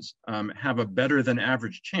churches have a better than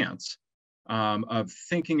average chance of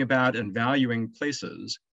thinking about and valuing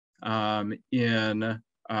places in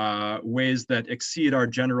ways that exceed our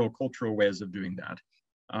general cultural ways of doing that.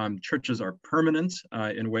 Churches are permanent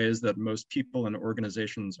in ways that most people and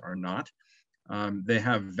organizations are not. They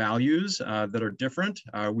have values that are different,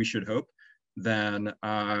 we should hope, than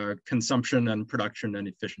consumption and production and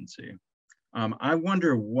efficiency. I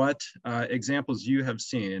wonder what examples you have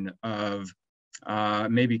seen of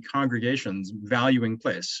maybe congregations valuing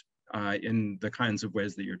place in the kinds of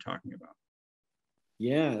ways that you're talking about.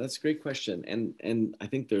 Yeah, that's a great question. And I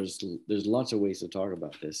think there's lots of ways to talk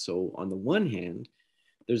about this. So on the one hand,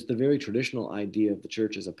 there's the very traditional idea of the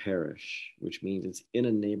church as a parish, which means it's in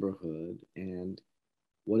a neighborhood, and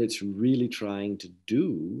what it's really trying to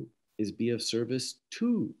do is be of service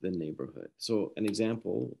to the neighborhood. So an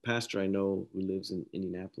example, a pastor I know who lives in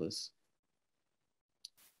Indianapolis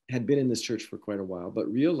had been in this church for quite a while,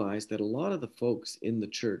 but realized that a lot of the folks in the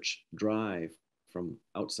church drive from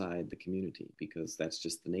outside the community because that's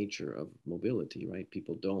just the nature of mobility, right?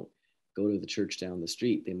 People don't go to the church down the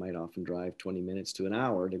street. They might often drive 20 minutes to an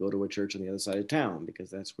hour to go to a church on the other side of town because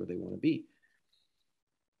that's where they want to be.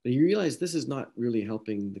 But he realized this is not really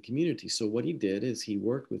helping the community. So what he did is he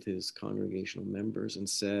worked with his congregational members and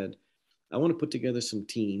said, I want to put together some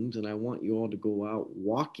teams and I want you all to go out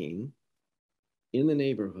walking in the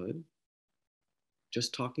neighborhood,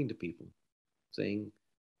 just talking to people, saying,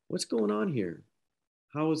 what's going on here?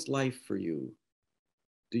 How is life for you?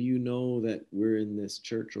 Do you know that we're in this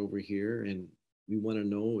church over here and we want to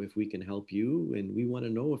know if we can help you and we want to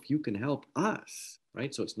know if you can help us,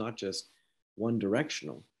 right? So it's not just one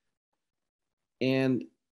directional. And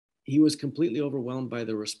he was completely overwhelmed by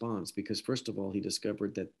the response because, first of all, he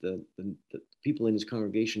discovered that the people in his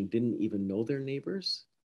congregation didn't even know their neighbors,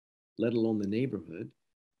 let alone the neighborhood.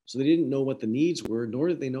 So they didn't know what the needs were, nor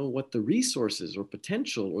did they know what the resources or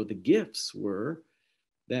potential or the gifts were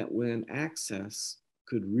that, when accessed,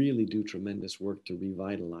 could really do tremendous work to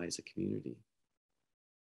revitalize a community.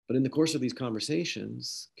 But in the course of these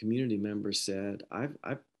conversations, community members said,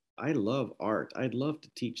 I love art. I'd love to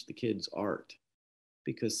teach the kids art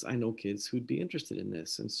because I know kids who'd be interested in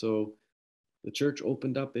this. And so the church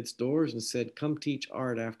opened up its doors and said, come teach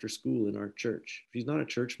art after school in our church. She's not a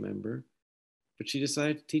church member, but she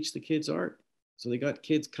decided to teach the kids art. So they got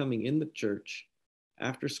kids coming in the church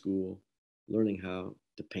after school, learning how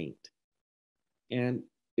to paint. And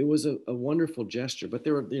it was a wonderful gesture, but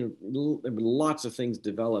there were lots of things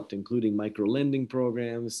developed, including micro lending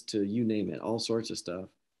programs to you name it, all sorts of stuff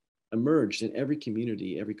emerged. In every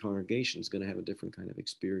community, every congregation is going to have a different kind of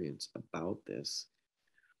experience about this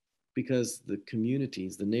because the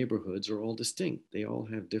communities, the neighborhoods are all distinct. They all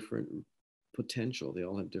have different potential. They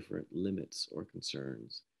all have different limits or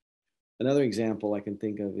concerns. Another example I can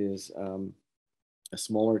think of is a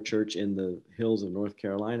smaller church in the hills of North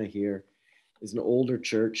Carolina here is an older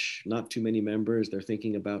church, not too many members. They're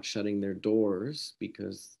thinking about shutting their doors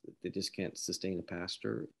because they just can't sustain a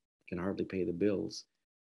pastor, can hardly pay the bills.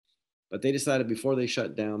 But they decided before they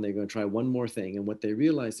shut down, they're going to try one more thing. And what they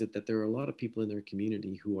realized is that there are a lot of people in their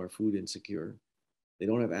community who are food insecure. They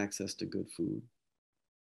don't have access to good food.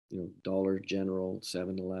 Dollar General,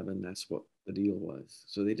 7-Eleven, that's what the deal was.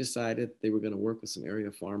 So they decided they were going to work with some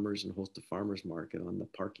area farmers and host a farmer's market on the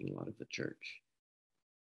parking lot of the church.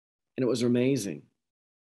 And it was amazing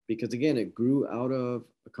because, again, it grew out of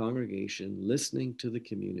a congregation listening to the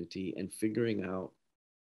community and figuring out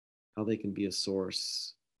how they can be a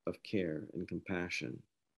source of care and compassion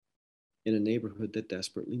in a neighborhood that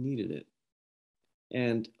desperately needed it.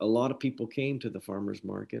 And a lot of people came to the farmers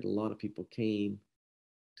market. A lot of people came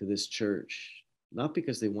to this church, not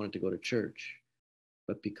because they wanted to go to church,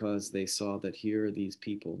 but because they saw that here are these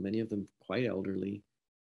people, many of them quite elderly,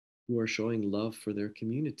 who are showing love for their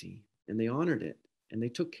community. And they honored it. And they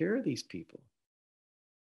took care of these people.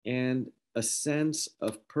 And a sense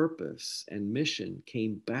of purpose and mission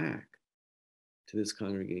came back to this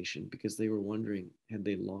congregation because they were wondering, had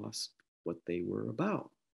they lost what they were about?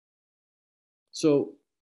 So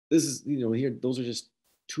this is, here, those are just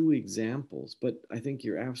two examples, but I think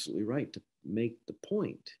you're absolutely right to make the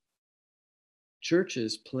point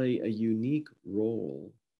churches play a unique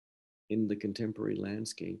role in the contemporary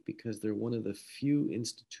landscape because they're one of the few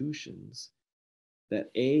institutions that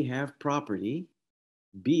A, have property,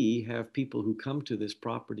 B, have people who come to this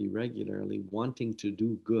property regularly wanting to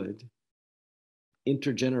do good,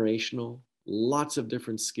 intergenerational, lots of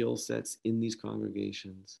different skill sets in these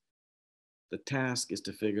congregations. The task is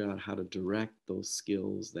to figure out how to direct those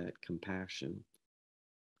skills, that compassion,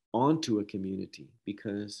 onto a community,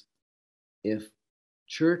 because if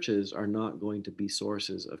churches are not going to be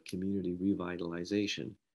sources of community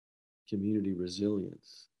revitalization, community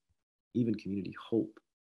resilience, even community hope,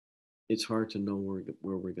 it's hard to know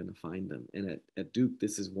where we're going to find them. And at Duke,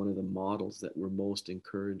 this is one of the models that we're most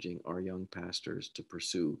encouraging our young pastors to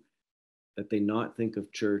pursue, that they not think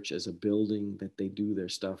of church as a building that they do their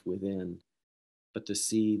stuff within, but to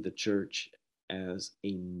see the church as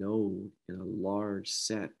a node in a large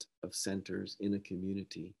set of centers in a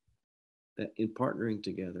community that, in partnering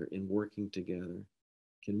together, in working together,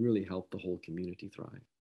 can really help the whole community thrive.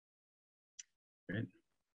 Great.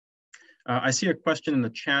 I see a question in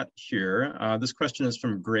the chat here. This question is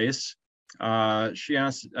from Grace. She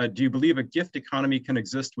asks, do you believe a gift economy can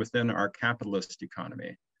exist within our capitalist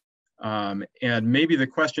economy? And maybe the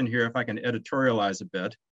question here, if I can editorialize a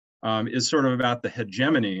bit, is sort of about the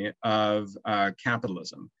hegemony of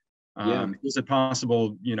capitalism. Is it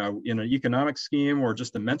possible, in an economic scheme or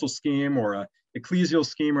just a mental scheme or a ecclesial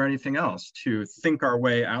scheme or anything else, to think our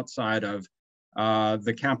way outside of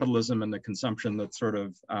the capitalism and the consumption that sort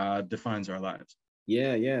of defines our lives?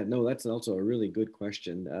 No, that's also a really good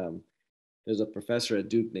question. There's a professor at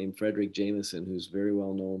Duke named Frederick Jameson who's very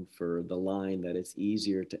well known for the line that it's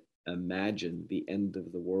easier to imagine the end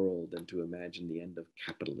of the world than to imagine the end of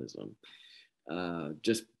capitalism.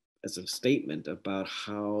 Just as a statement about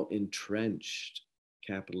how entrenched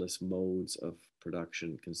capitalist modes of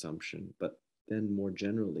production, consumption, but then more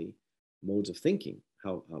generally, modes of thinking,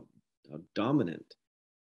 how dominant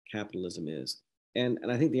capitalism is. And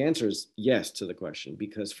I think the answer is yes to the question,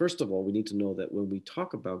 because first of all, we need to know that when we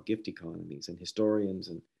talk about gift economies, and historians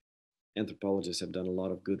and anthropologists have done a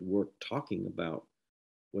lot of good work talking about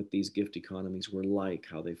what these gift economies were like,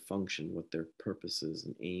 how they functioned, what their purposes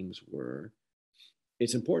and aims were.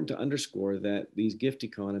 It's important to underscore that these gift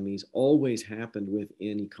economies always happened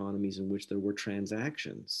within economies in which there were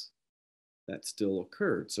transactions that still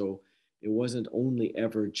occurred. So it wasn't only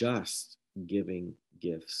ever just giving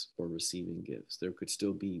gifts or receiving gifts. There could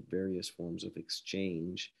still be various forms of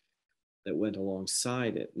exchange that went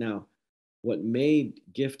alongside it. Now, what made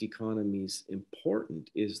gift economies important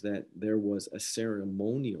is that there was a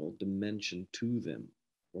ceremonial dimension to them,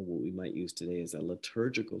 or what we might use today as a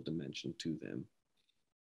liturgical dimension to them,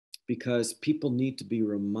 because people need to be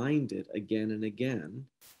reminded again and again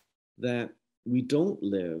that we don't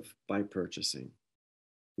live by purchasing.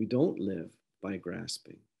 We don't live by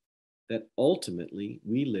grasping, that ultimately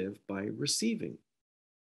we live by receiving.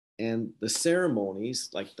 And the ceremonies,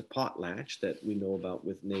 like the potlatch that we know about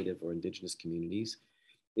with Native or Indigenous communities,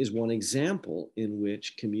 is one example in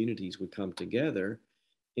which communities would come together,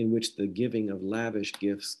 in which the giving of lavish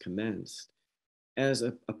gifts commenced as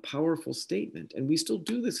a powerful statement. And we still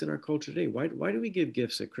do this in our culture today. Why do we give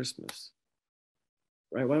gifts at Christmas?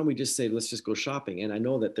 Right? Why don't we just say, let's just go shopping? And I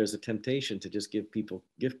know that there's a temptation to just give people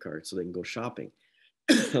gift cards so they can go shopping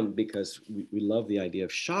because we love the idea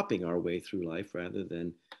of shopping our way through life rather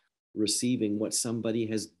than receiving what somebody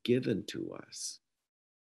has given to us.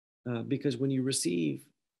 Because when you receive,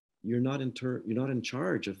 you're not in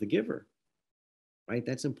charge of the giver, right?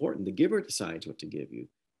 That's important. The giver decides what to give you.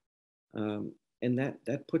 And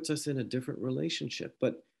that puts us in a different relationship.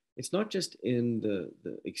 But it's not just in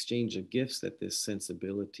the exchange of gifts that this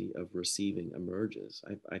sensibility of receiving emerges.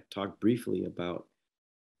 I talked briefly about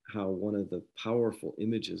how one of the powerful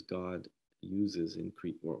images God uses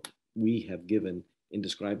or we have given in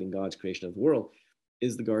describing God's creation of the world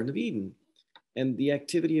is the Garden of Eden. And the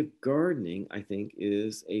activity of gardening, I think,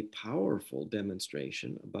 is a powerful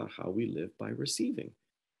demonstration about how we live by receiving.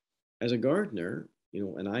 As a gardener,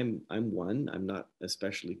 and I'm not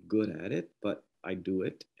especially good at it, but I do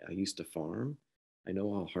it. I used to farm. I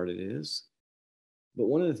know how hard it is. But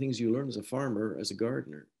one of the things you learn as a farmer, as a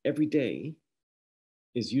gardener, every day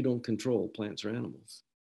is you don't control plants or animals.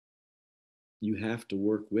 You have to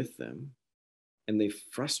work with them, and they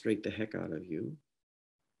frustrate the heck out of you,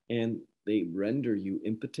 and they render you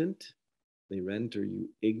impotent. They render you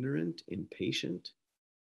ignorant, impatient,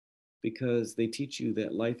 because they teach you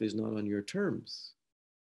that life is not on your terms.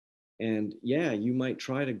 And yeah, you might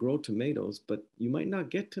try to grow tomatoes, but you might not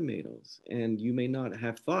get tomatoes. And you may not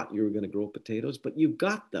have thought you were going to grow potatoes, but you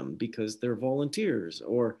got them because they're volunteers.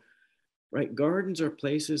 Or right? Gardens are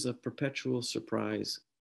places of perpetual surprise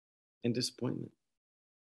and disappointment.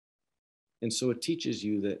 And so it teaches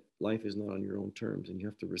you that life is not on your own terms and you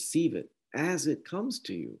have to receive it as it comes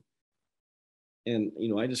to you. And,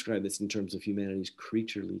 I describe this in terms of humanity's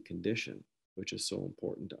creaturely condition, which is so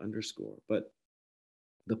important to underscore. But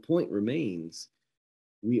the point remains,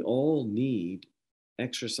 we all need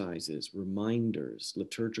exercises, reminders,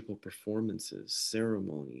 liturgical performances,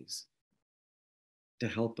 ceremonies to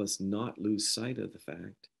help us not lose sight of the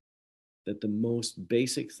fact that the most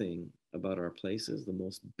basic thing about our places, the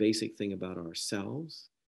most basic thing about ourselves,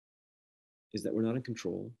 is that we're not in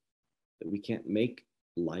control, that we can't make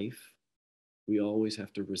life. We always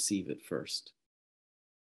have to receive it first.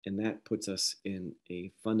 And that puts us in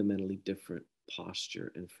a fundamentally different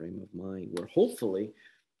posture and frame of mind where hopefully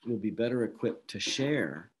we'll be better equipped to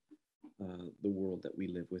share the world that we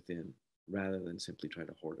live within rather than simply try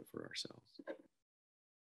to hoard it for ourselves.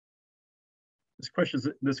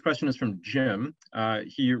 This question is from Jim.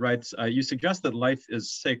 He writes, you suggest that life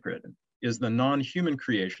is sacred. Is the non-human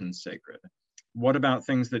creation sacred? What about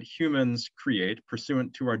things that humans create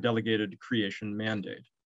pursuant to our delegated creation mandate?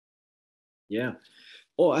 Yeah.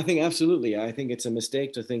 Oh, I think absolutely. I think it's a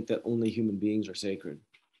mistake to think that only human beings are sacred.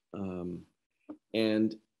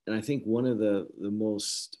 And I think one of the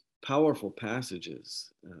most powerful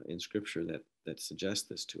passages in Scripture that suggests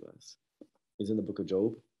this to us is in the book of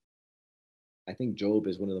Job. I think Job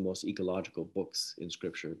is one of the most ecological books in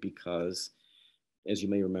Scripture because, as you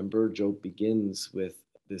may remember, Job begins with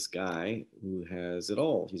this guy who has it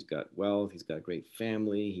all. He's got wealth, he's got a great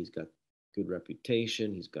family, he's got good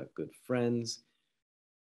reputation, he's got good friends.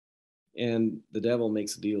 And the devil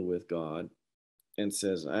makes a deal with God and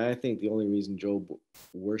says, I think the only reason Job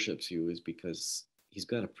worships you is because he's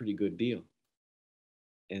got a pretty good deal.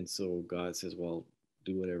 And so God says, well,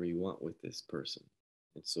 do whatever you want with this person.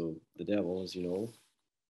 And so the devil, as you know,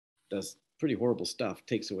 does pretty horrible stuff,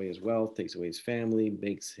 takes away his wealth, takes away his family,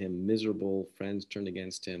 makes him miserable, friends turn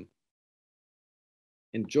against him.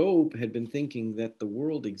 And Job had been thinking that the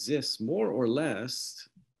world exists more or less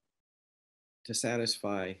to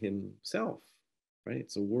satisfy himself, right?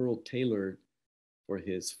 It's a world tailored for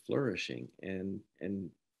his flourishing. And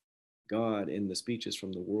God, in the speeches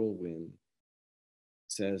from the whirlwind,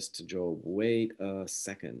 says to Job, wait a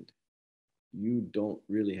second. You don't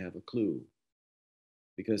really have a clue.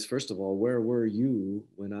 Because, first of all, where were you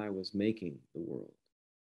when I was making the world?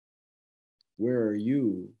 Where are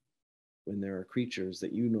you when there are creatures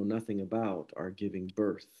that you know nothing about are giving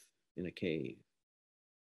birth in a cave?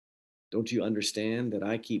 Don't you understand that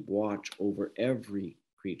I keep watch over every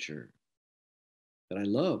creature, that I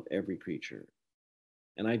love every creature,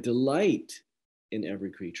 and I delight in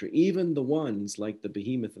every creature, even the ones like the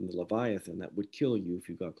behemoth and the leviathan that would kill you if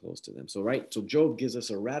you got close to them? So Job gives us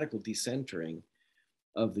a radical decentering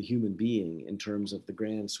of the human being in terms of the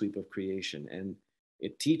grand sweep of creation. And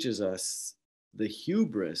it teaches us the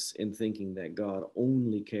hubris in thinking that God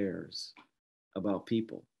only cares about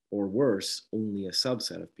people, or worse, only a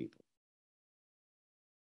subset of people.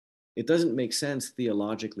 It doesn't make sense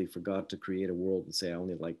theologically for God to create a world and say, I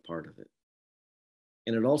only like part of it.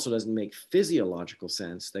 And it also doesn't make physiological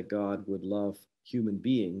sense that God would love human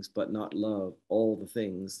beings, but not love all the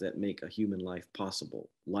things that make a human life possible,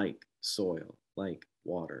 like soil, like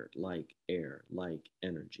water, like air, like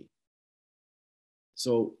energy.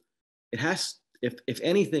 So it has, if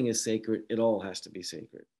anything is sacred, it all has to be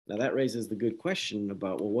sacred. Now that raises the good question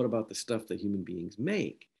about, well, what about the stuff that human beings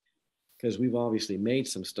make? Because we've obviously made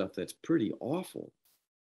some stuff that's pretty awful,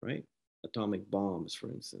 right? Atomic bombs,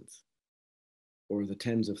 for instance, or the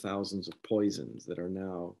tens of thousands of poisons that are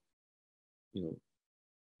now,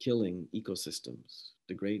 killing ecosystems,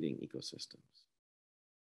 degrading ecosystems.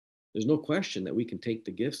 There's no question that we can take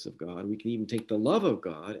the gifts of God, we can even take the love of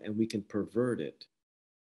God, and we can pervert it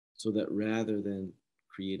so that rather than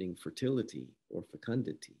creating fertility or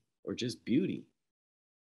fecundity or just beauty,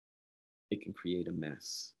 it can create a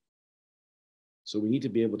mess. So we need to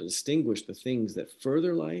be able to distinguish the things that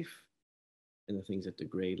further life and the things that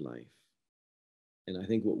degrade life. And I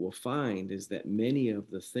think what we'll find is that many of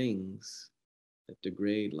the things that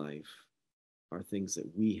degrade life are things that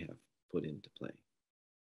we have put into play.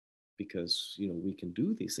 Because, we can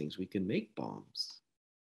do these things. We can make bombs,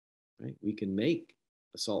 right? We can make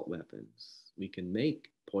assault weapons. We can make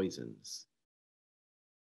poisons.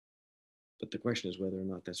 But the question is whether or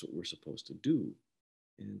not that's what we're supposed to do.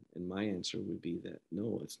 And my answer would be that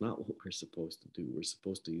no, it's not what we're supposed to do. We're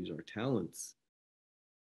supposed to use our talents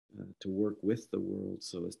to work with the world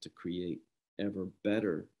so as to create ever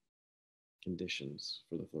better conditions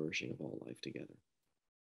for the flourishing of all life together.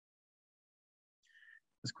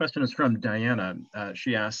 This question is from Diana.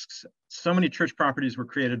 She asks, so many church properties were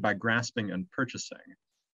created by grasping and purchasing.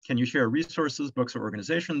 Can you share resources, books, or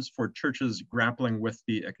organizations for churches grappling with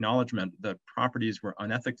the acknowledgement that properties were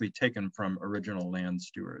unethically taken from original land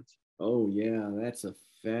stewards? Oh yeah, that's a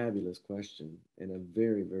fabulous question and a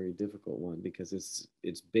very, very difficult one because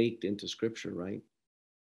it's baked into scripture, right?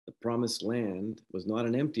 The promised land was not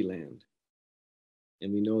an empty land.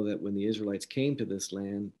 And we know that when the Israelites came to this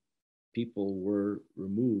land, people were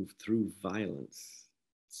removed through violence.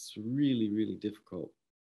 It's really, really difficult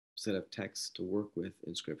set of texts to work with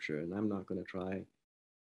in scripture, and I'm not going to try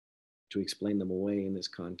to explain them away in this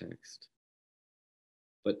context.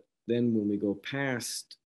 But then when we go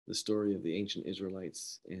past the story of the ancient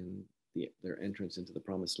Israelites and their entrance into the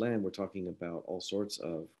promised land, we're talking about all sorts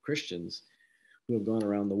of Christians who have gone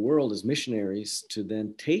around the world as missionaries to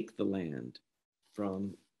then take the land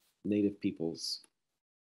from native peoples.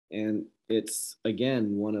 And it's,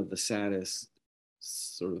 again, one of the saddest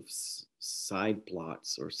sort of side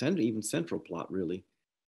plots, or even central plot, really,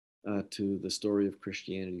 to the story of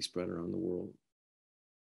Christianity spread around the world.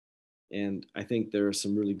 And I think there are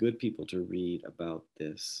some really good people to read about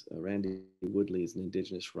this. Randy Woodley is an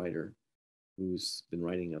Indigenous writer who's been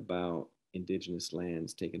writing about Indigenous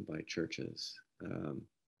lands taken by churches.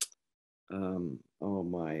 Oh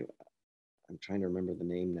my, I'm trying to remember the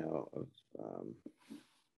name now of, let's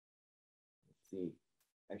see,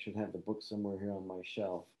 I should have the book somewhere here on my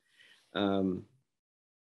shelf.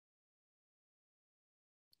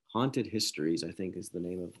 Haunted Histories, I think, is the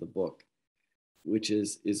name of the book, which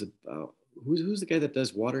is about who's the guy that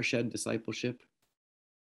does watershed discipleship?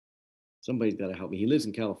 Somebody's got to help me. He lives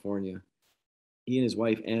in California. He and his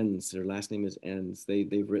wife Enns, their last name is Enns.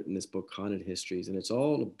 They've written this book, Haunted Histories, and it's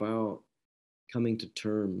all about coming to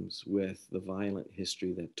terms with the violent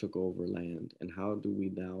history that took over land, and how do we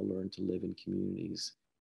now learn to live in communities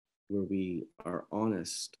where we are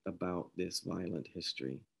honest about this violent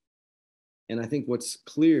history. And I think what's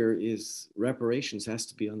clear is reparations has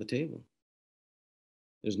to be on the table.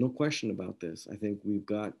 There's no question about this. I think we've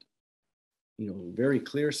got, a very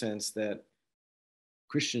clear sense that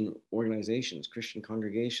Christian organizations, Christian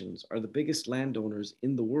congregations are the biggest landowners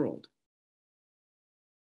in the world.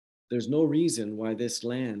 There's no reason why this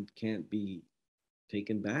land can't be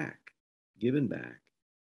taken back, given back,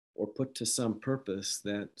 or put to some purpose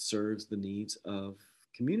that serves the needs of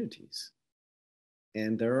communities.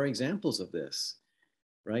 And there are examples of this.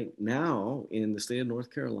 Right now in the state of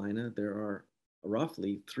North Carolina, there are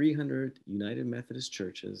roughly 300 United Methodist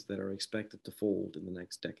churches that are expected to fold in the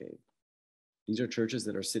next decade. These are churches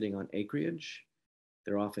that are sitting on acreage.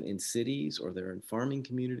 They're often in cities or they're in farming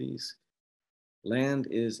communities. Land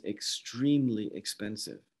is extremely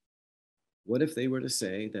expensive. What if they were to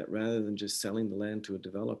say that rather than just selling the land to a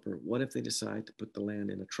developer, what if they decide to put the land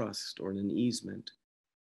in a trust or in an easement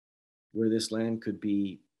where this land could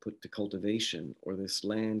be put to cultivation, or this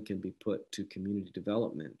land can be put to community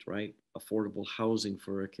development, right? Affordable housing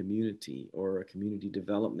for a community, or a community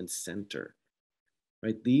development center,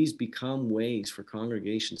 right? These become ways for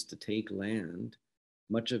congregations to take land,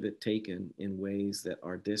 much of it taken in ways that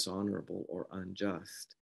are dishonorable or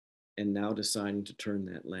unjust, and now deciding to turn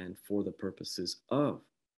that land for the purposes of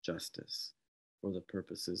justice, for the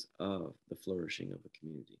purposes of the flourishing of a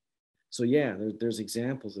community. So yeah, there's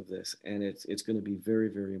examples of this, and it's going to be very,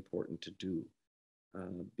 very important to do,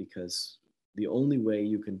 because the only way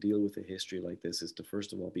you can deal with a history like this is to,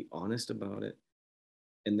 first of all, be honest about it,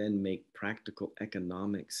 and then make practical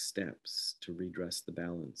economic steps to redress the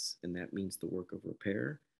balance. And that means the work of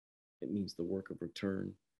repair, it means the work of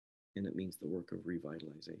return, and it means the work of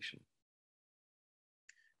revitalization.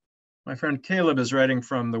 My friend Caleb is writing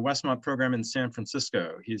from the Westmont program in San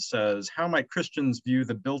Francisco. He says, how might Christians view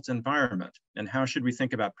the built environment, and how should we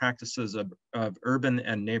think about practices of urban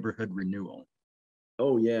and neighborhood renewal?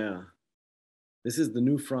 Oh yeah, this is the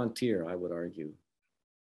new frontier, I would argue,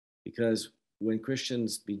 because when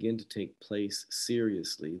Christians begin to take place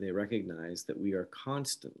seriously, they recognize that we are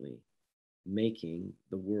constantly making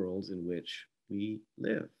the worlds in which we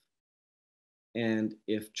live. And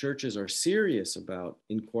if churches are serious about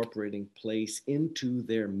incorporating place into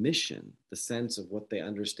their mission, the sense of what they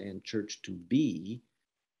understand church to be,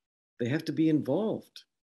 they have to be involved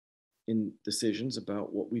in decisions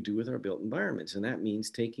about what we do with our built environments. And that means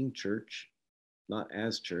taking church, not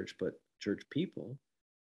as church, but church people,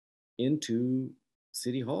 into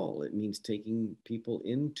City Hall. It means taking people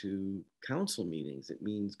into council meetings. It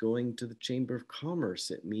means going to the Chamber of Commerce.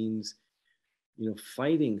 It means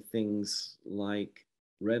fighting things like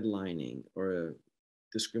redlining or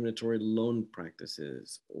discriminatory loan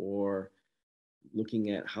practices, or looking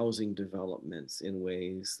at housing developments in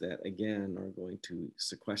ways that, again, are going to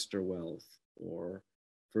sequester wealth or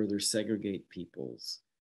further segregate peoples.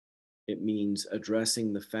 It means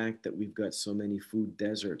addressing the fact that we've got so many food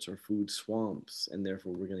deserts or food swamps, and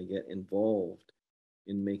therefore we're going to get involved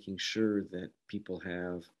in making sure that people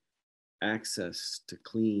have access to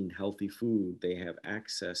clean, healthy food. They have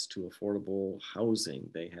access to affordable housing.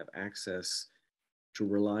 They have access to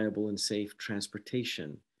reliable and safe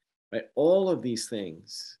transportation, right? All of these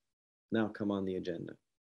things now come on the agenda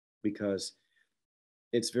because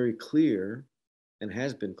it's very clear and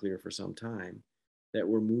has been clear for some time that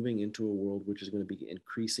we're moving into a world which is going to be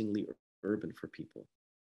increasingly urban for people,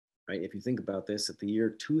 right? If you think about this, at the year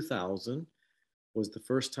 2000 was the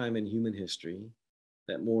first time in human history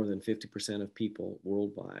that more than 50% of people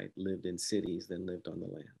worldwide lived in cities than lived on the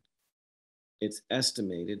land. It's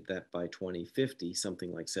estimated that by 2050,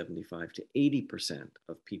 something like 75 to 80%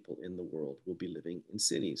 of people in the world will be living in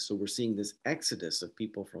cities. So we're seeing this exodus of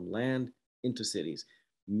people from land into cities.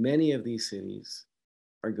 Many of these cities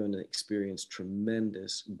are going to experience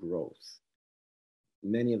tremendous growth.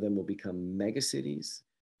 Many of them will become megacities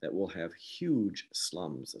that will have huge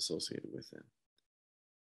slums associated with them.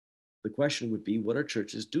 The question would be, what are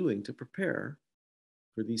churches doing to prepare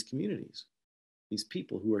for these communities? These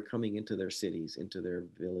people who are coming into their cities, into their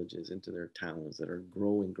villages, into their towns that are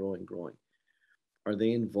growing, growing, growing. Are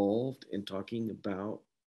they involved in talking about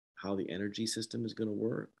how the energy system is going to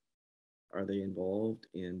work? Are they involved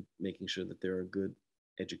in making sure that there are good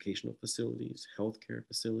educational facilities, healthcare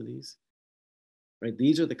facilities? Right?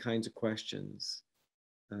 These are the kinds of questions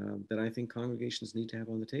that I think congregations need to have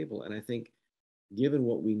on the table. And I think given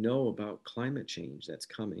what we know about climate change that's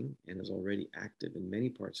coming and is already active in many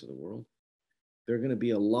parts of the world, there are going to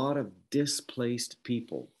be a lot of displaced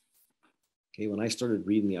people. Okay, when I started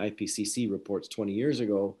reading the IPCC reports 20 years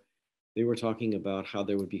ago, they were talking about how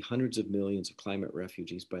there would be hundreds of millions of climate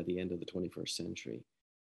refugees by the end of the 21st century.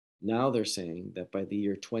 Now they're saying that by the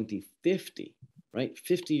year 2050, right,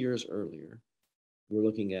 50 years earlier, we're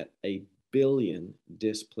looking at 1 billion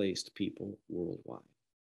displaced people worldwide.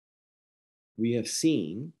 We have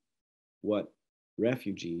seen what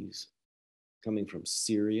refugees coming from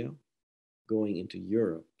Syria, going into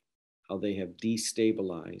Europe, how they have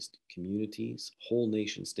destabilized communities, whole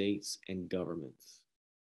nation states, and governments.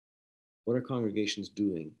 What are congregations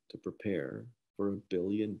doing to prepare for 1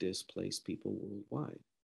 billion displaced people worldwide?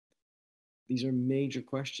 These are major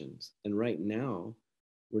questions. And right now,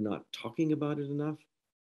 we're not talking about it enough,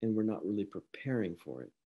 and we're not really preparing for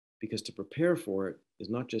it. Because to prepare for it is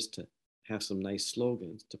not just to have some nice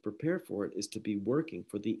slogans. To prepare for it is to be working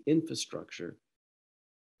for the infrastructure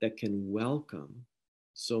that can welcome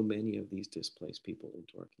so many of these displaced people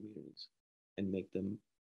into our communities and make them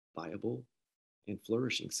viable and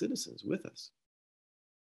flourishing citizens with us.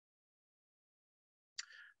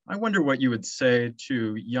 I wonder what you would say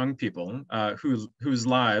to young people whose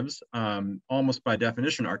lives, almost by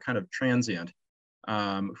definition, are kind of transient,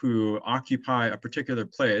 who occupy a particular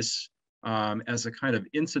place as a kind of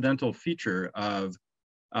incidental feature of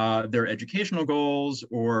their educational goals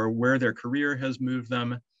or where their career has moved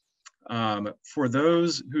them. For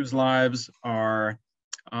those whose lives are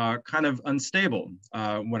kind of unstable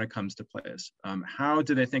when it comes to place, how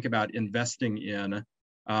do they think about investing in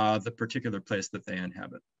the particular place that they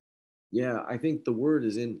inhabit? Yeah, I think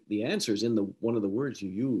the answer is in one of the words you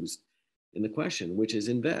used in the question, which is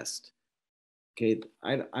invest. Okay,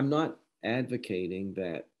 I'm not advocating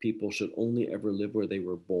that people should only ever live where they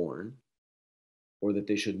were born or that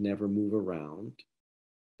they should never move around,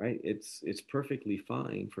 right? It's perfectly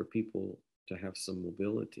fine for people to have some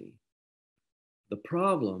mobility. The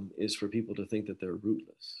problem is for people to think that they're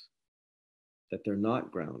rootless, that they're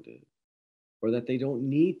not grounded, or that they don't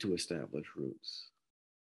need to establish roots.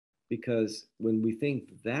 Because when we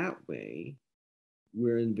think that way,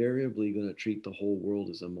 we're invariably going to treat the whole world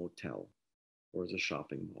as a motel or as a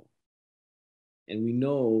shopping mall. And we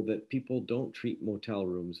know that people don't treat motel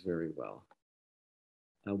rooms very well.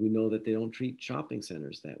 We know that they don't treat shopping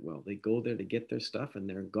centers that well. They go there to get their stuff and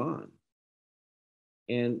they're gone.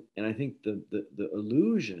 And I think the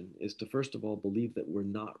illusion is to, first of all, believe that we're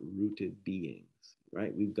not rooted beings,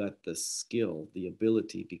 right? We've got the skill, the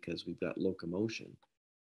ability, because we've got locomotion,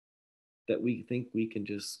 that we think we can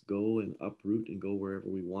just go and uproot and go wherever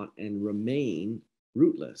we want and remain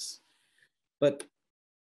rootless. But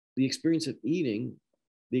the experience of eating,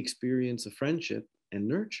 the experience of friendship and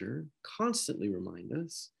nurture constantly remind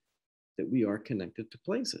us that we are connected to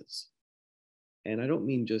places. And I don't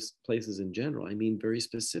mean just places in general. I mean very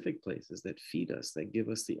specific places that feed us, that give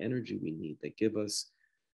us the energy we need, that give us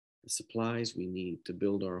the supplies we need to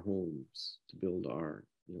build our homes, to build our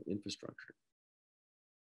infrastructure.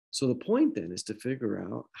 So the point then is to figure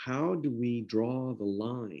out, how do we draw the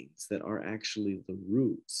lines that are actually the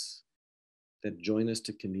roots that join us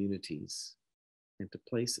to communities and to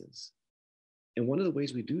places. And one of the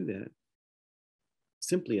ways we do that,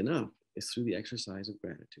 simply enough, is through the exercise of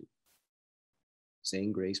gratitude.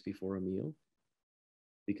 Saying grace before a meal,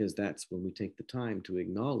 because that's when we take the time to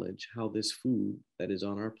acknowledge how this food that is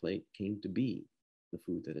on our plate came to be the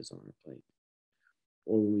food that is on our plate.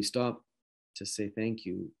 Or when we stop to say thank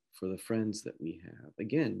you for the friends that we have.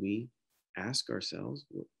 Again, we ask ourselves,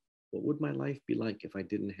 what would my life be like if I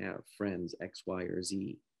didn't have friends X, Y, or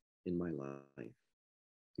Z in my life?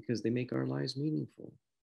 Because they make our lives meaningful.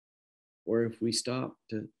 Or if we stop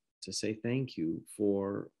to say thank you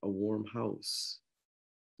for a warm house,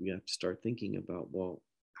 we have to start thinking about, well,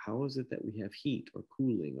 how is it that we have heat or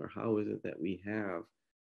cooling? Or how is it that we have,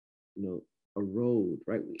 a road,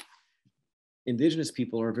 right? Indigenous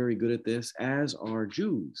people are very good at this, as are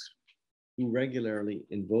Jews, who regularly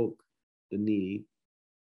invoke the need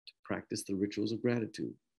to practice the rituals of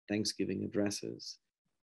gratitude, Thanksgiving addresses,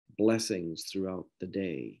 blessings throughout the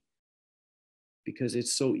day, because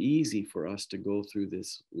it's so easy for us to go through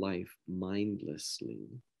this life mindlessly.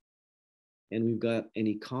 And we've got an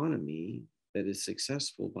economy that is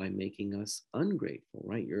successful by making us ungrateful,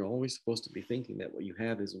 right? You're always supposed to be thinking that what you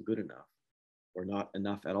have isn't good enough or not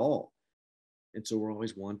enough at all. And so we're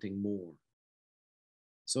always wanting more.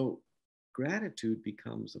 So gratitude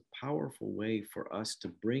becomes a powerful way for us to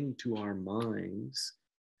bring to our minds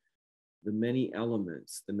the many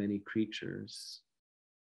elements, the many creatures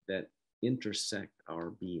that intersect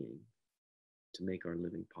our being to make our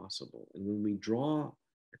living possible. And when we draw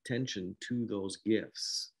attention to those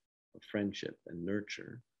gifts of friendship and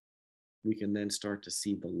nurture, we can then start to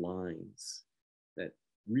see the lines that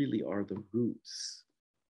really are the roots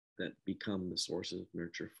that become the sources of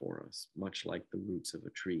nurture for us, much like the roots of a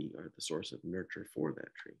tree are the source of nurture for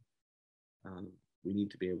that tree. We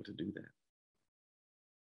need to be able to do that.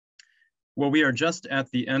 Well, we are just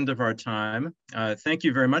at the end of our time. Thank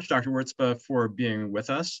you very much, Dr. Wirzba, for being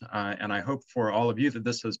with us. And I hope for all of you that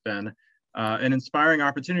this has been an inspiring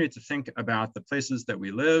opportunity to think about the places that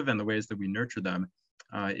we live and the ways that we nurture them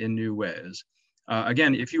in new ways.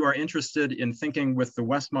 Again, if you are interested in thinking with the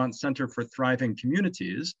Westmont Center for Thriving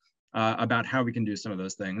Communities about how we can do some of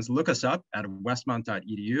those things, look us up at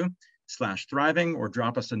westmont.edu/thriving or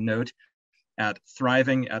drop us a note at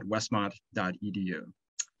thriving@westmont.edu.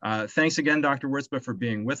 Thanks again, Dr. Wirzba, for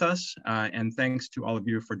being with us, and thanks to all of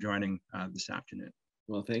you for joining this afternoon.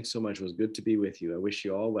 Well, thanks so much. It was good to be with you. I wish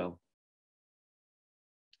you all well.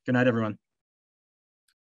 Good night, everyone.